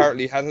that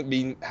apparently hasn't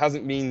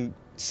been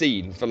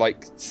seen for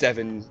like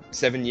seven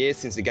years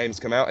since the game's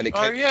come out, and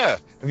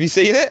have you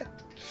seen it?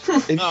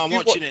 No, I'm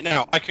watching it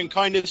now. I can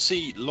kind of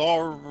see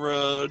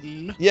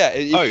Lauren.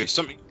 Yeah.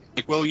 Something.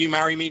 Like, will you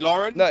marry me,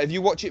 Lauren? No, if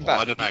you watch it back,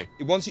 I don't know.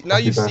 Now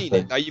you've seen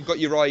it. Now you've got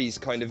your eyes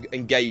kind of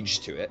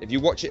engaged to it. If you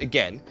watch it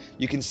again,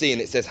 you can see,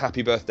 and it says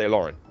 "Happy Birthday,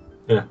 Lauren."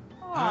 Yeah.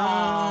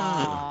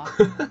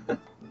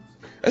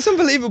 That's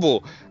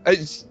unbelievable.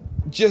 It's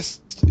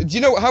just, do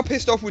you know how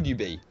pissed off would you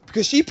be?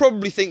 Because she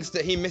probably thinks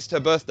that he missed her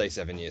birthday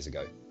 7 years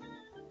ago.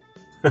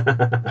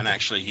 And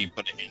actually, he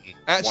put it in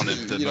one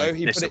of the most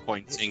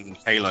disappointing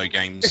Halo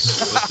games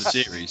of the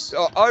series.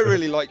 I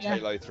really liked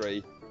Halo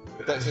 3.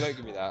 So don't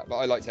give me that, but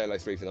I liked Halo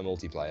 3 for the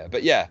multiplayer.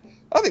 But yeah,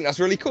 I think that's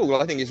really cool.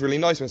 I think it's really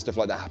nice when stuff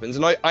like that happens,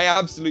 and I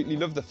absolutely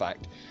love the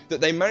fact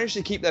that they managed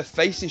to keep their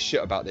faces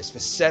shut about this for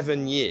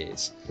 7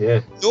 years.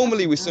 Yeah.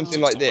 Normally with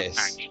something like this,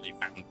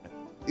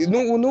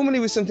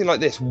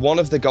 one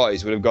of the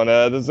guys would have gone,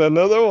 "There's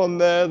another one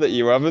there that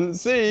you haven't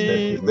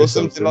seen," or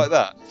something like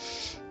that.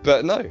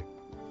 But no.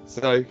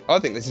 So I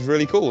think this is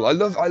really cool. I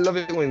love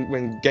it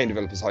when game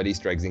developers hide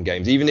Easter eggs in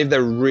games, even if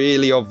they're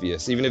really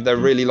obvious, even if they're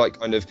really like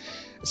kind of.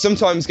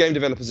 Sometimes game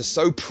developers are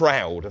so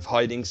proud of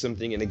hiding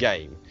something in a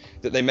game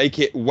that they make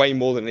it way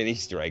more than an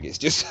Easter egg. It's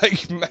just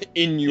like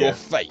in your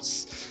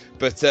face.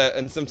 But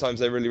and sometimes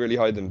they really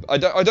hide them. I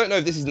don't know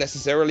if this is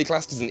necessarily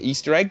classed as an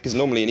Easter egg, because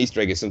normally an Easter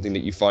egg is something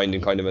that you find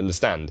and kind of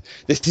understand.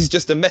 This is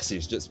just a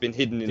message that's been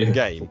hidden in the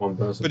game. One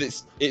person. But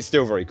it's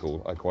still very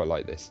cool. I quite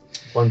like this.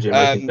 Bungie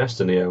making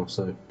Destiny out,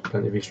 so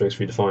plenty of Easter eggs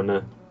for you to find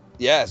there.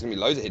 Yeah, there's gonna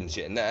be loads of hidden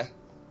shit in there.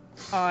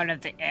 All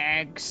of the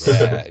eggs.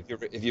 Yeah,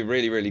 if you're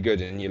really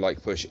good and you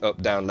like push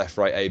up, down, left,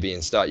 right, A, B,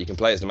 and start, you can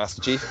play as the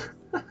Master Chief.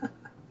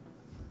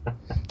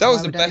 That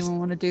was the best.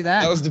 Want to do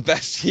that? That was the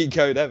best cheat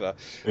code ever.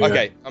 Yeah.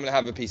 Okay, I'm gonna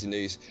have a piece of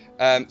news.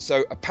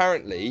 So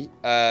apparently,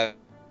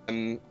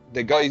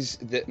 the guys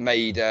that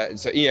made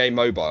EA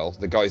Mobile,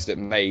 the guys that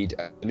made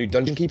a new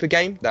Dungeon Keeper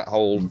game, that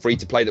whole free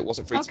to play that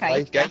wasn't free to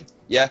play game.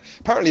 Yeah,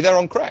 apparently they're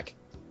on crack.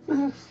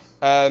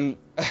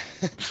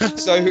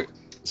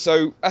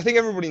 So I think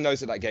everybody knows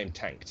that game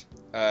tanked.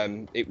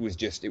 It was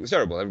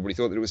terrible. Everybody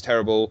thought that it was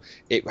terrible.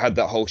 It had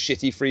that whole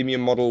shitty freemium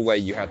model where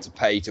you had to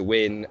pay to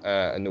win,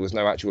 and there was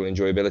no actual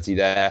enjoyability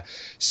there.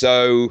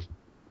 So,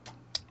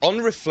 on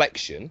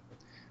reflection,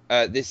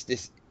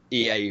 this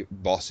EA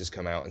boss has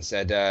come out and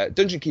said,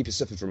 Dungeon Keeper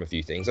suffered from a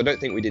few things. I don't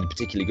think we did a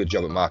particularly good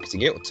job at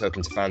marketing it or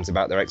talking to fans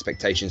about their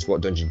expectations for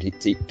what Dungeon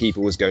Keeper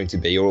was going to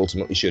be or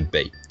ultimately should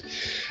be.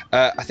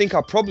 I think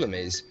our problem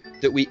is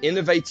that we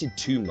innovated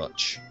too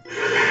much.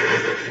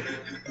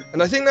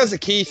 And I think that's a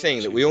key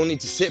thing that we all need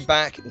to sit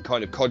back and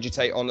kind of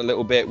cogitate on a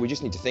little bit. We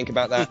just need to think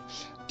about that.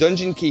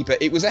 Dungeon Keeper,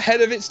 it was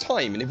ahead of its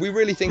time. And if we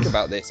really think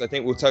about this, I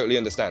think we'll totally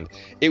understand.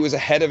 It was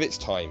ahead of its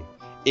time.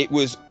 It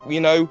was,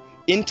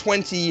 in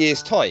 20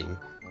 years' time,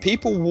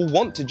 people will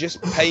want to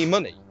just pay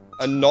money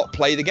and not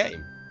play the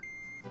game.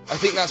 I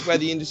think that's where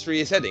the industry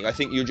is heading. I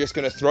think you're just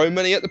going to throw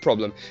money at the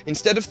problem.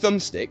 Instead of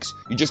thumbsticks,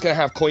 you're just going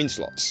to have coin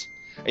slots.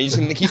 And you're just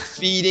going to keep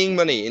feeding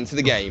money into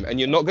the game, and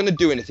you're not going to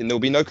do anything. There'll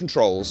be no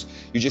controls.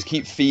 You just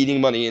keep feeding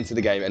money into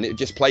the game, and it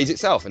just plays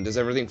itself and does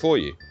everything for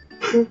you.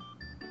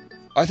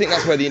 I think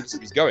that's where the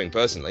industry's going,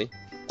 personally.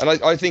 And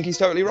I think he's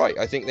totally right.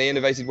 I think they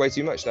innovated way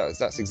too much.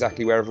 That's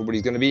exactly where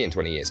everybody's going to be in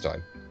 20 years'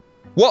 time.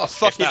 What a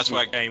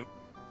fucking...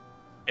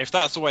 If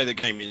that's the way the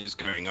game is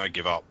going, I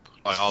give up.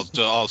 I'll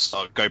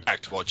go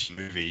back to watching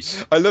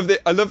movies. I love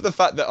the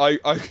fact that I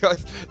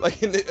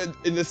like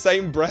in the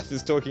same breath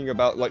as talking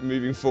about like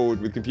moving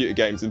forward with computer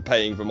games and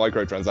paying for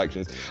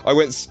microtransactions, I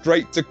went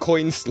straight to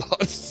coin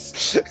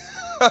slots.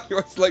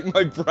 It's like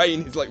my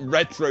brain is like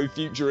retro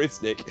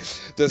futuristic.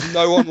 There's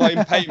no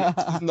online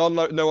payments. There's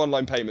no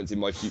online payments in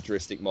my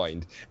futuristic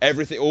mind.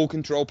 Everything, all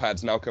control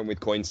pads now come with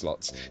coin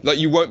slots. Like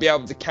you won't be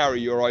able to carry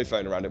your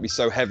iPhone around. It'll be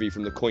so heavy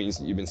from the coins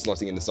that you've been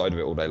slotting in the side of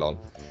it all day long.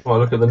 Well,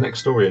 look at the next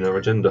story in our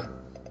agenda.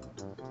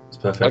 It's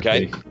perfect.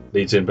 Okay.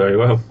 Leads in very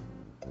well.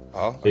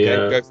 Oh,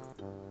 okay.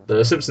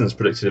 The Simpsons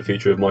predicted a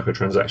future of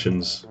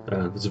microtransactions.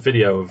 There's a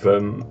video of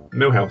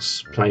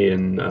Milhouse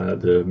playing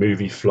the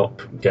movie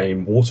flop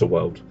game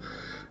Waterworld.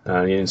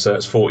 He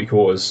inserts 40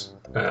 quarters,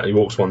 he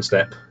walks one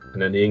step,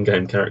 and then the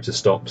in-game character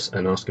stops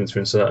and asks him to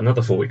insert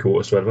another 40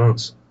 quarters to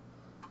advance.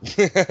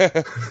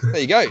 There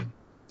you go.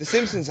 The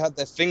Simpsons had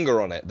their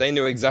finger on it. They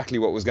knew exactly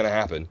what was going to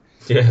happen.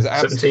 Yeah,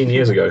 17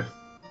 years ago.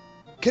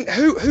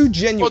 Who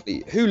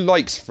genuinely, who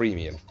likes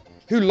freemium?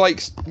 Who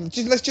likes?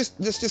 Let's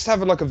just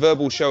have a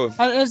verbal show of.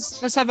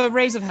 Let's have a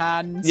raise of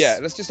hands. Yeah,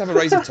 let's just have a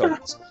raise of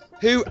tongues.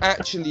 Who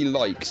actually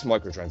likes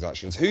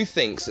microtransactions? Who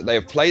thinks that they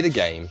have played a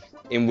game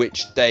in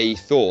which they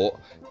thought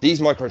these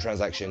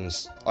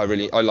microtransactions? I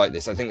like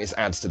this. I think this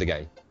adds to the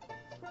game.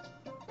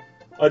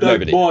 I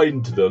don't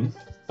mind them.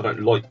 I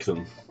don't like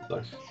them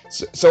though.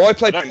 So I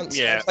played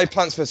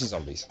Plants vs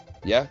Zombies.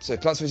 Yeah. So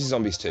Plants vs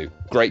Zombies 2,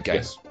 great game.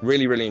 Yes.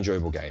 Really, really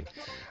enjoyable game.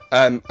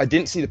 I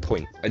didn't see the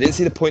point. I didn't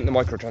see the point in the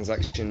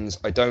microtransactions.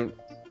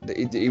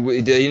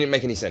 It didn't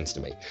make any sense to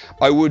me.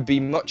 I would be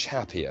much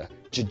happier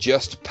to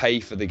just pay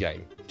for the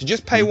game. To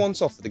just pay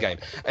once off for the game.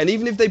 And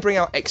even if they bring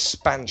out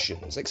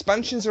expansions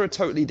are a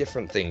totally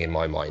different thing in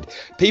my mind.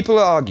 People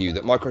argue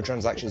that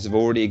microtransactions have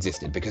already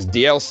existed because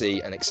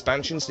DLC and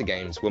expansions to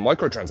games were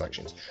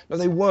microtransactions. No,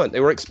 they weren't. They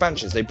were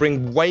expansions. They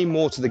bring way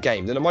more to the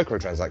game than a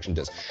microtransaction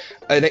does.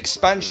 An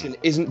expansion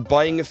isn't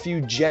buying a few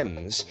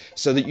gems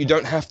so that you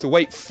don't have to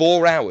wait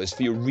 4 hours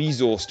for your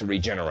resource to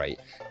regenerate.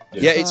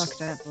 Yeah, it's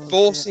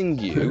forcing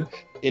you,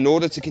 in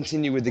order to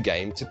continue with the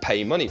game, to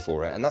pay money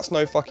for it, and that's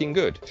no fucking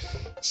good.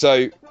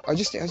 So I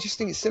just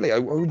think it's silly. I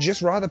would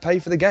just rather pay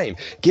for the game.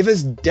 Give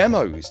us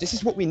demos. This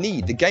is what we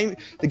need. The game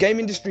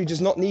industry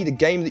does not need a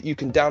game that you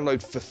can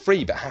download for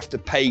free but have to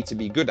pay to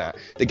be good at.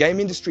 The game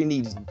industry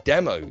needs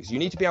demos. You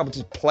need to be able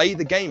to play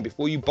the game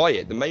before you buy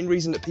it. The main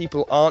reason that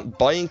people aren't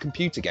buying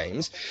computer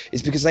games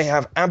is because they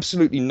have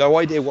absolutely no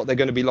idea what they're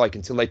going to be like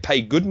until they pay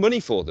good money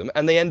for them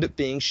and they end up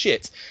being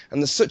shit.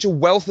 And there's such a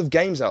wealth of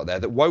games out there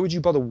that why would you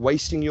bother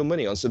wasting your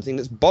money on something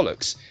that's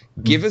bollocks?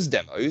 Give us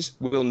demos,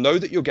 we'll know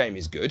that your game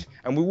is good,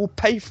 and we will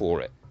pay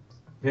for it.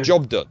 Yeah.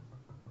 Job done.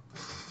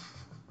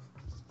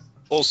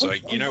 Also,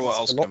 you know what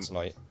else can...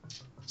 Tonight.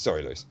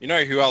 Sorry, Lewis. You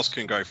know who else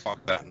can go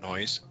fuck that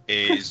noise?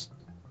 Is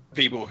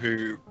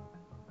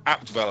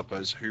app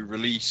developers who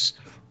release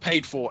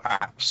paid-for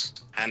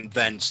apps and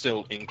then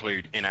still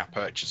include in-app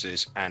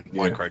purchases and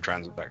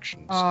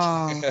microtransactions.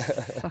 Oh,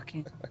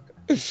 fucking...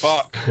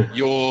 Fuck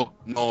your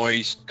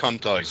noise,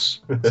 cuntos.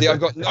 See, I've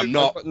got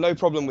no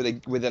problem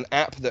with an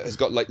app that has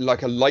got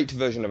like a light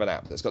version of an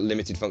app that's got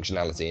limited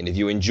functionality, and if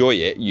you enjoy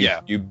it,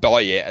 you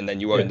buy it and then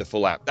you own the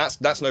full app.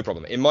 That's no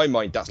problem. In my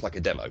mind, that's like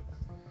a demo.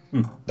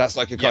 That's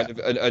like a kind of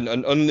an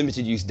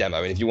unlimited use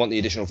demo, and if you want the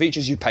additional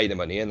features, you pay the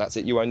money, and that's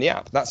it. You own the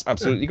app. That's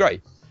absolutely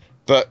great.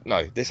 But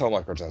no, this whole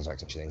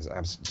microtransaction thing is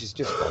just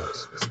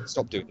bollocks.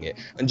 Stop doing it.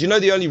 And do you know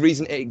the only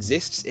reason it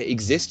exists? It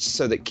exists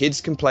so that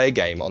kids can play a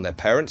game on their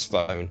parents'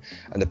 phone,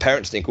 and the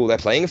parents think, oh, they're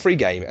playing a free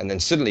game, and then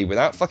suddenly,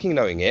 without fucking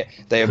knowing it,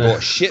 they have bought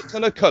a shit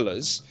ton of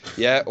colours,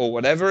 or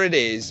whatever it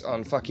is,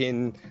 on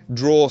fucking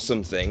Draw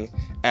something,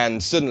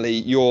 and suddenly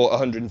you're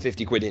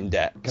 150 quid in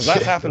debt. Because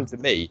that's happened to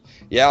me.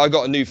 Yeah, I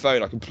got a new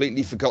phone. I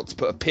completely forgot to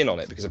put a pin on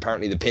it because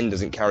apparently the pin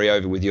doesn't carry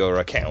over with your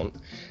account,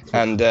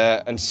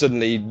 and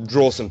suddenly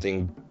Draw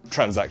something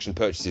transaction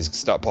purchases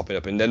start popping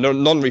up, and they're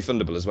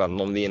non-refundable as well.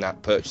 None of the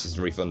in-app purchases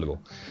are refundable.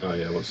 Oh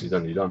yeah, once you're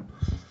done.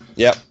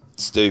 Yep,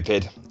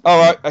 stupid. All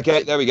right,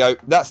 okay, there we go.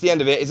 That's the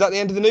end of it. Is that the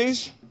end of the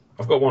news?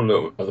 I've got one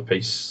little other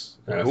piece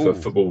for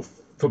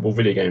football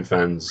video game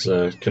fans.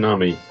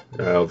 Konami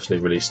obviously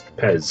released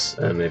PES,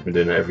 and they've been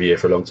doing it every year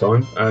for a long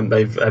time. And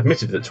they've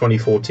admitted that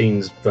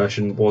 2014's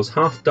version was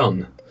half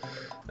done.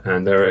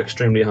 And they're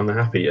extremely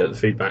unhappy at the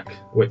feedback,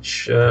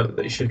 which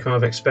you should kind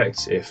of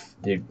expect if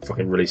you're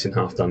fucking releasing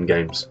half-done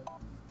games.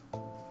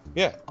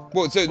 Yeah.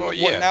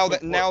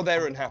 Now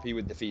they're unhappy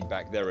with the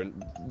feedback.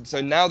 So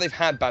now they've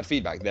had bad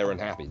feedback. They're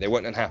unhappy. They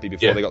weren't unhappy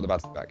before they got the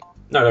bad feedback.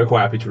 No, they're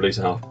quite happy to release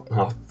a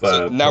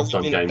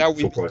half-done game. Now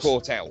we've been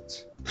caught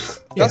out.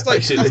 That's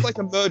like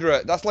a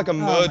murderer. That's like a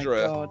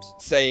murderer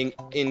saying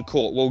in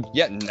court, "Well,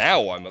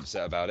 now I'm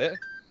upset about it."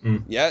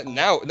 Yeah,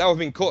 now I've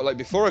been caught. Like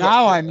before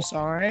I'm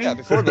sorry. Yeah,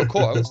 before I got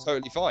caught, I was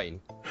totally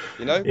fine.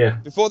 You know? Yeah.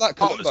 Before that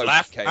Columbo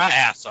came, my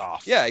ass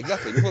off. Yeah,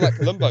 exactly. Before that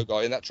Columbo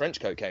guy in that trench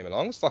coat came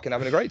along, I was fucking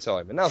having a great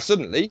time. And now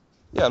suddenly,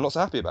 I'm not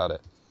so happy about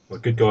it. Well,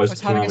 good guys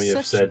Konami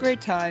have said. A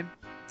great time.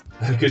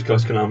 Good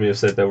guys Konami have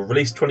said they'll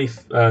release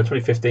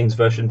 2015's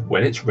version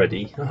when it's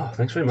ready. Oh,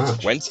 thanks very much.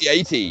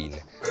 2018.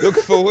 Look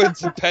forward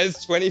to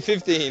PES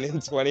 2015 in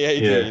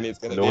 2018. Yeah. It's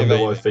going to no be wonder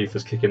amazing. why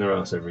FIFA's kicking their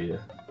ass every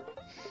year.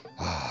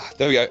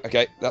 There we go.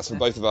 Okay, that's for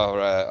both of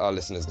our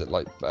listeners that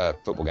like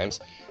football games.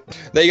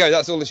 There you go.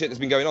 That's all the shit that's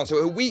been going on.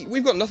 So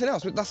we've got nothing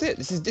else. That's it.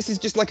 This is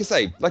just like I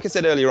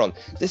said earlier on.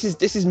 This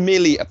is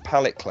merely a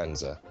palate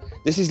cleanser.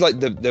 This is like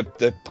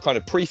the kind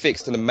of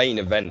prefix to the main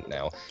event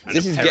now. And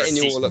this is getting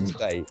you all up to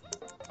date.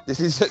 This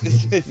is like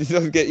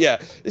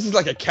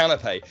a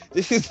canapé.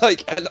 This is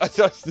like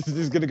this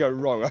is gonna go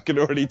wrong. I can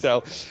already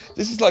tell.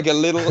 This is like a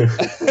little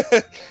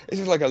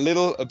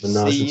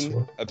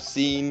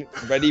obscene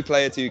Ready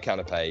Player 2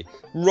 canapé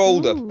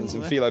rolled up in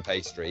some phyllo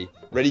pastry,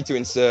 ready to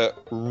insert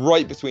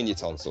right between your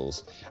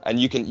tonsils. And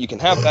you can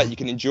have that. You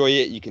can enjoy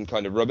it. You can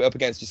kind of rub it up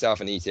against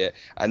yourself and eat it,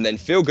 and then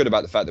feel good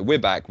about the fact that we're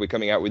back. We're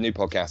coming out with new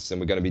podcasts, and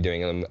we're going to be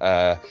doing them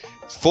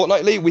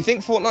fortnightly. We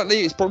think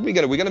fortnightly. It's probably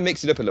we're going to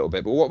mix it up a little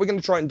bit. But what we're going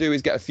to try and do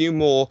is get a few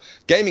more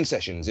gaming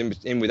sessions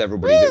in with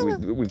everybody that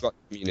we've got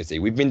in the community.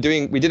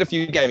 We did a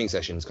few gaming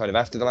sessions kind of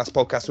after the last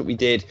podcast that we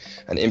did,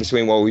 and in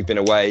between while we've been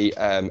away.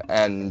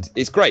 And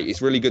it's great.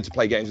 It's really good to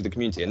play games with the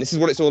community, and this is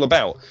what it's all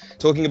about.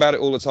 Talking about it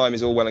all the time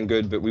is all well and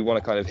good, but we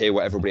want to kind of hear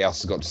what everybody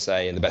else has got to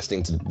say, and the best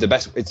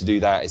way to do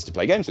that is to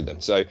play games with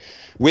them. So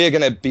we're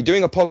going to be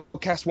doing a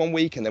podcast one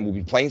week, and then we'll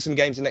be playing some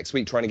games the next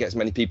week, trying to get as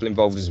many people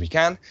involved as we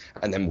can,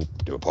 and then we'll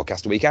do a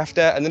podcast the week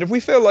after, and then if we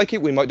feel like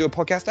it, we might do a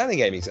podcast and a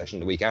gaming session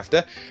the week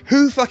after.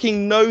 Who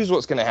fucking knows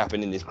what's going to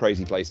happen in this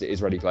crazy place that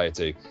is Ready Player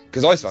 2?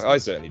 Because I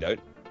certainly don't.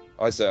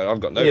 I've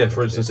got no. Yeah,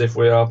 for instance, if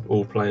we are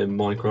all playing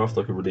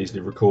Minecraft, I could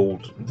easily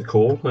record the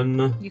call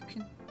and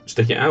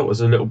stick it out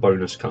as a little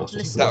bonus cast.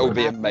 That would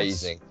be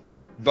amazing.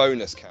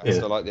 Bonus cast.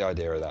 I like the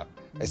idea of that.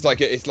 It's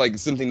like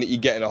something that you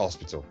get in a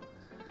hospital.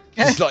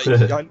 It's like,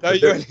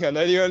 I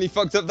know you only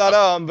fucked up that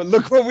arm, but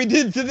look what we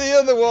did to the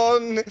other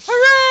one.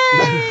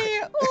 Hooray!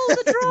 All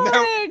the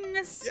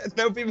drawings.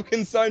 Now people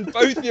can sign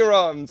both your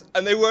arms,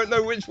 and they won't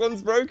know which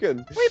one's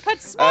broken. We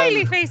put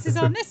smiley faces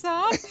on this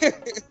arm.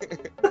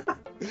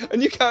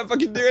 And you can't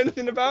fucking do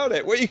anything about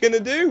it. What are you going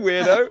to do,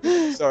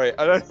 weirdo? Sorry,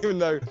 I don't even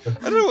know.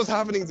 I don't know what's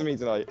happening to me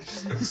tonight.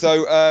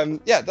 So,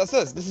 that's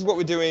us. This is what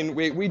we're doing.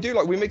 We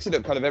mix it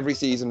up kind of every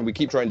season. We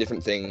keep trying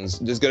different things.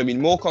 There's going to be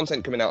more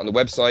content coming out on the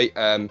website.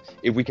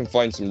 If we can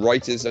find some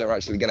writers that are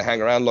actually going to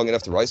hang around long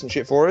enough to write some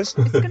shit for us.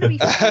 It's going to be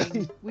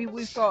fine. We've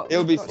got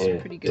some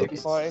pretty good. It'll be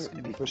fine.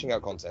 We'll be pushing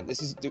out content.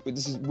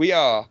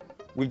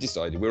 We've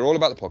decided we're all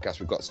about the podcast.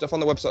 We've got stuff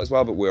on the website as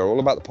well, but we're all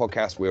about the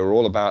podcast. We're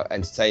all about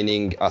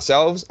entertaining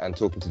ourselves and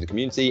talking to the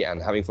community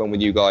and having fun with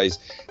you guys.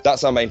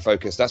 That's our main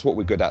focus. That's what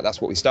we're good at.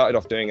 That's what we started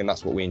off doing, and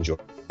that's what we enjoy.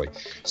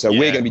 So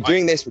we're going to be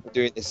doing this. We're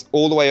doing this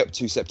all the way up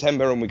to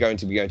September, and we're going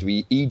to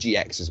be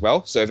EGX as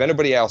well. So if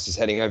anybody else is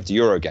heading over to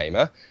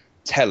Eurogamer,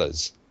 tell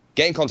us.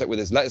 Get in contact with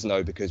us. Let us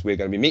know, because we're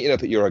going to be meeting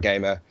up at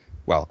Eurogamer.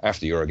 Well,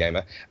 after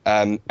Eurogamer,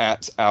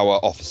 at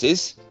our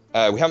offices.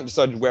 We haven't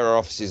decided where our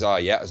offices are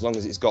yet, as long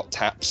as it's got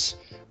taps.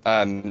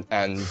 And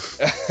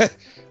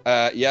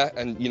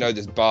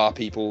there's bar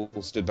people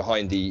stood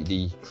behind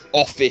the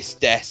office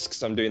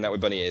desks. I'm doing that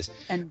with bunny ears.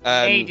 And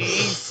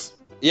ladies.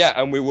 Yeah,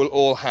 and we will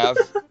all have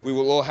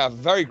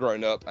very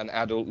grown up and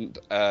adult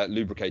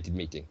lubricated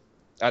meeting.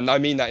 And I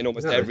mean that in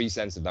almost every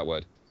sense of that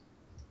word.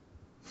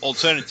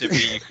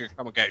 Alternatively, you could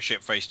come and get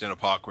shit-faced in a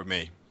park with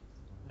me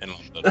in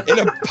London.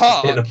 In a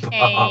park?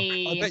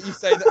 Hey. I bet you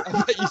say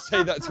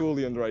that to all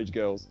the underage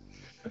girls.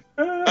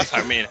 That's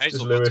how me and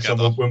Hazel Lewis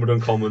together. on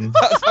Wimbledon Common.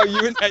 That's how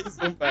you and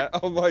Hazel met.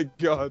 Oh my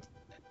god.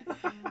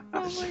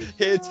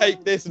 Here,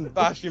 take this and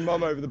bash your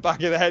mum over the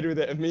back of the head with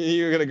it, and me and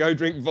you are going to go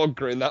drink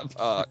vodka in that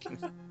park.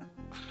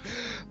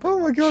 Oh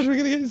my god, we're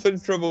going to get in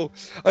such trouble.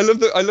 I love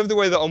the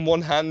way that on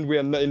one hand we are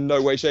in no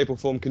way, shape or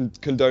form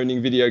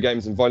condoning video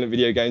games and violent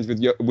video games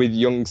with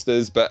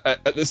youngsters, but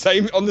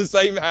on the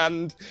same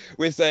hand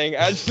we're saying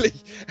actually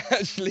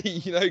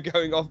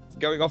going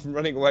off and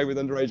running away with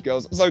underage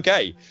girls, it's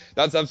okay.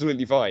 That's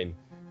absolutely fine.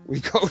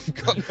 We've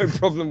got no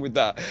problem with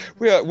that.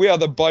 We are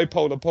the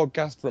bipolar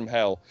podcast from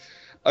hell.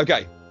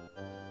 Okay.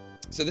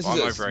 So this is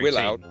us. We're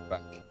loud.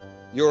 Back.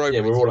 You're over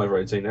 18. We're all over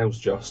 18. Elle's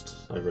just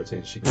over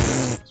 18. She can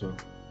as well.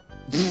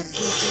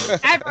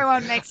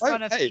 Everyone makes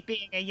fun of me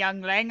being a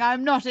youngling.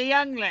 I'm not a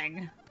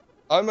youngling.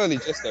 I'm only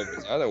just over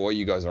 18. I don't know what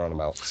you guys are on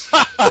about.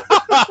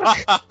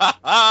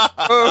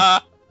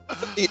 I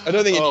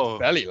don't think it needs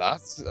belly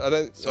laughs. I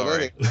don't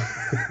think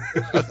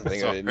that's the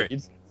thing I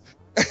need.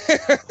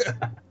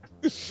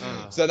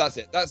 So that's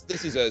it.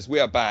 This is us. We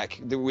are back.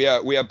 We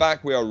are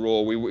back. We are raw.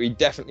 We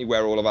definitely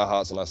wear all of our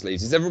hearts on our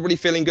sleeves. Is everybody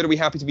feeling good? Are we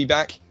happy to be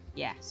back?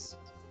 Yes.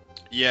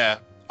 Yeah.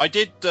 I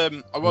did.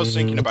 I was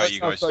thinking about you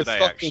guys today,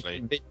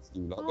 actually.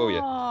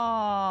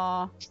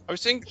 I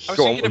was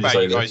thinking about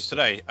you guys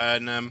today,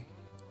 and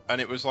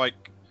it was like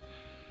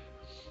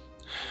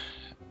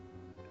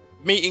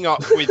meeting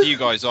up with you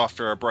guys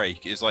after a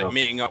break is like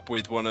meeting up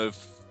with one of,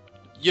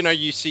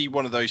 you see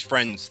one of those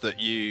friends that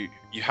you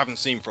haven't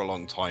seen for a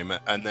long time,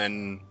 and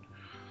then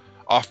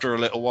after a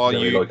little while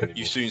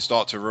you soon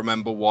start to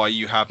remember why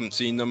you haven't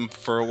seen them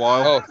for a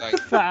while.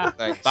 Oh,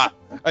 thanks.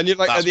 And you're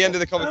like, at the end of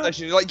the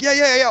conversation, you're like,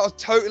 yeah, I'll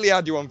totally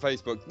add you on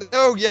Facebook.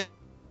 Oh, yeah.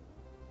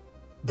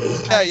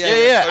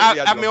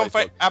 Yeah. Add me on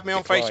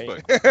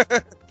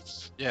Facebook.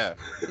 Yeah,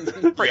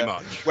 pretty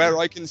much. Where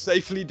I can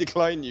safely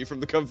decline you from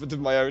the comfort of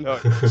my own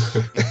home.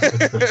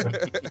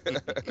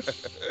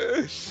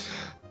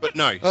 But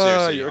no,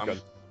 seriously,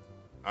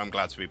 I'm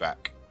glad to be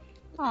back.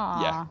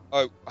 Aww. Yeah.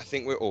 Oh, I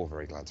think we're all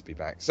very glad to be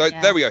back. So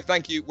there we go.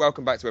 Thank you.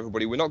 Welcome back to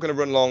everybody. We're not going to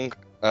run long,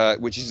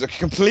 which is a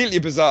completely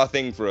bizarre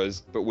thing for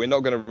us, but we're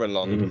not going to run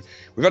long. Mm-hmm.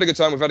 We've had a good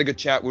time. We've had a good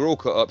chat. We're all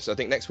cut up. So I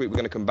think next week we're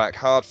going to come back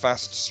hard,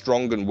 fast,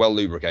 strong, and well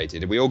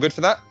lubricated. Are we all good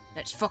for that?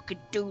 Let's fucking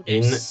do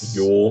this.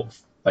 In your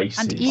faces.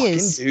 And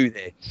ears. Fucking do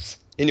this.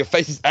 In your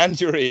faces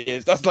and your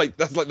ears. That's like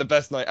the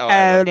best night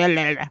out.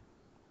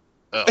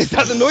 Is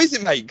that the noise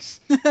it makes?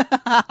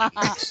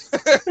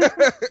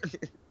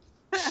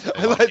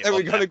 I like that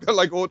we kind of got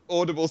like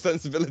audible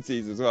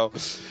sensibilities as well.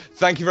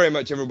 Thank you very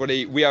much,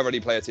 everybody. We are Ready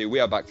Player 2.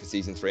 We are back for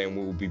Season 3, and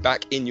we will be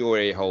back in your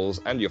ear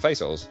holes and your face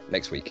holes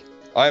next week.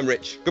 I am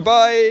Rich.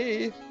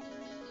 Goodbye.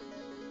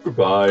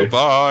 Goodbye.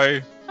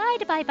 Goodbye.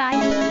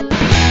 Bye.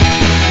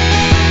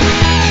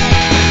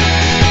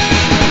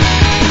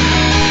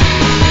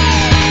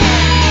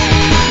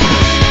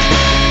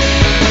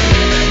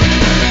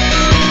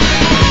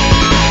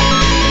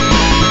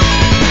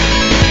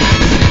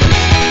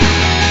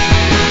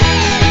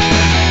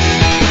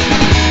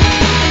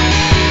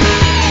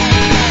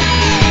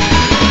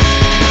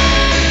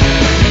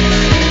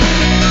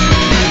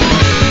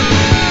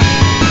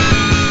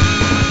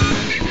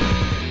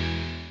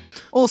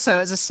 Also,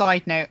 as a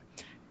side note,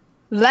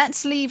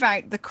 let's leave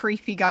out the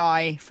creepy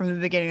guy from the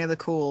beginning of the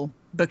call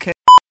because.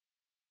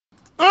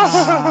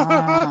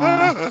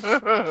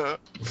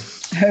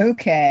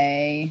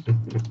 Okay.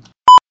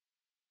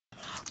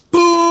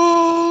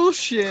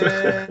 Bullshit.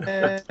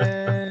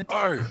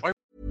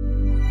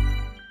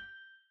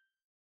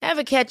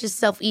 Ever catch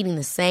yourself eating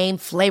the same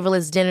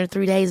flavorless dinner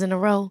 3 days in a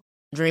row?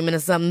 Dreaming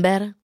of something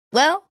better?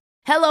 Well,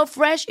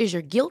 HelloFresh is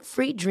your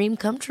guilt-free dream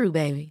come true,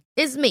 baby.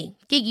 It's me,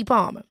 Keke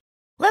Palmer.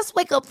 Let's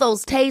wake up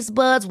those taste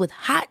buds with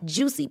hot,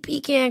 juicy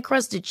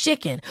pecan-crusted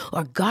chicken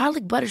or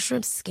garlic butter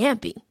shrimp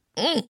scampi.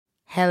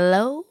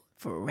 Hello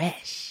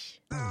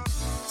Fresh.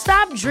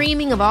 Stop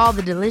dreaming of all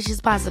the delicious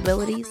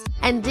possibilities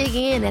and dig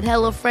in at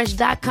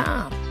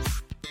HelloFresh.com.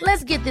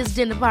 Let's get this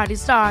dinner party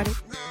started.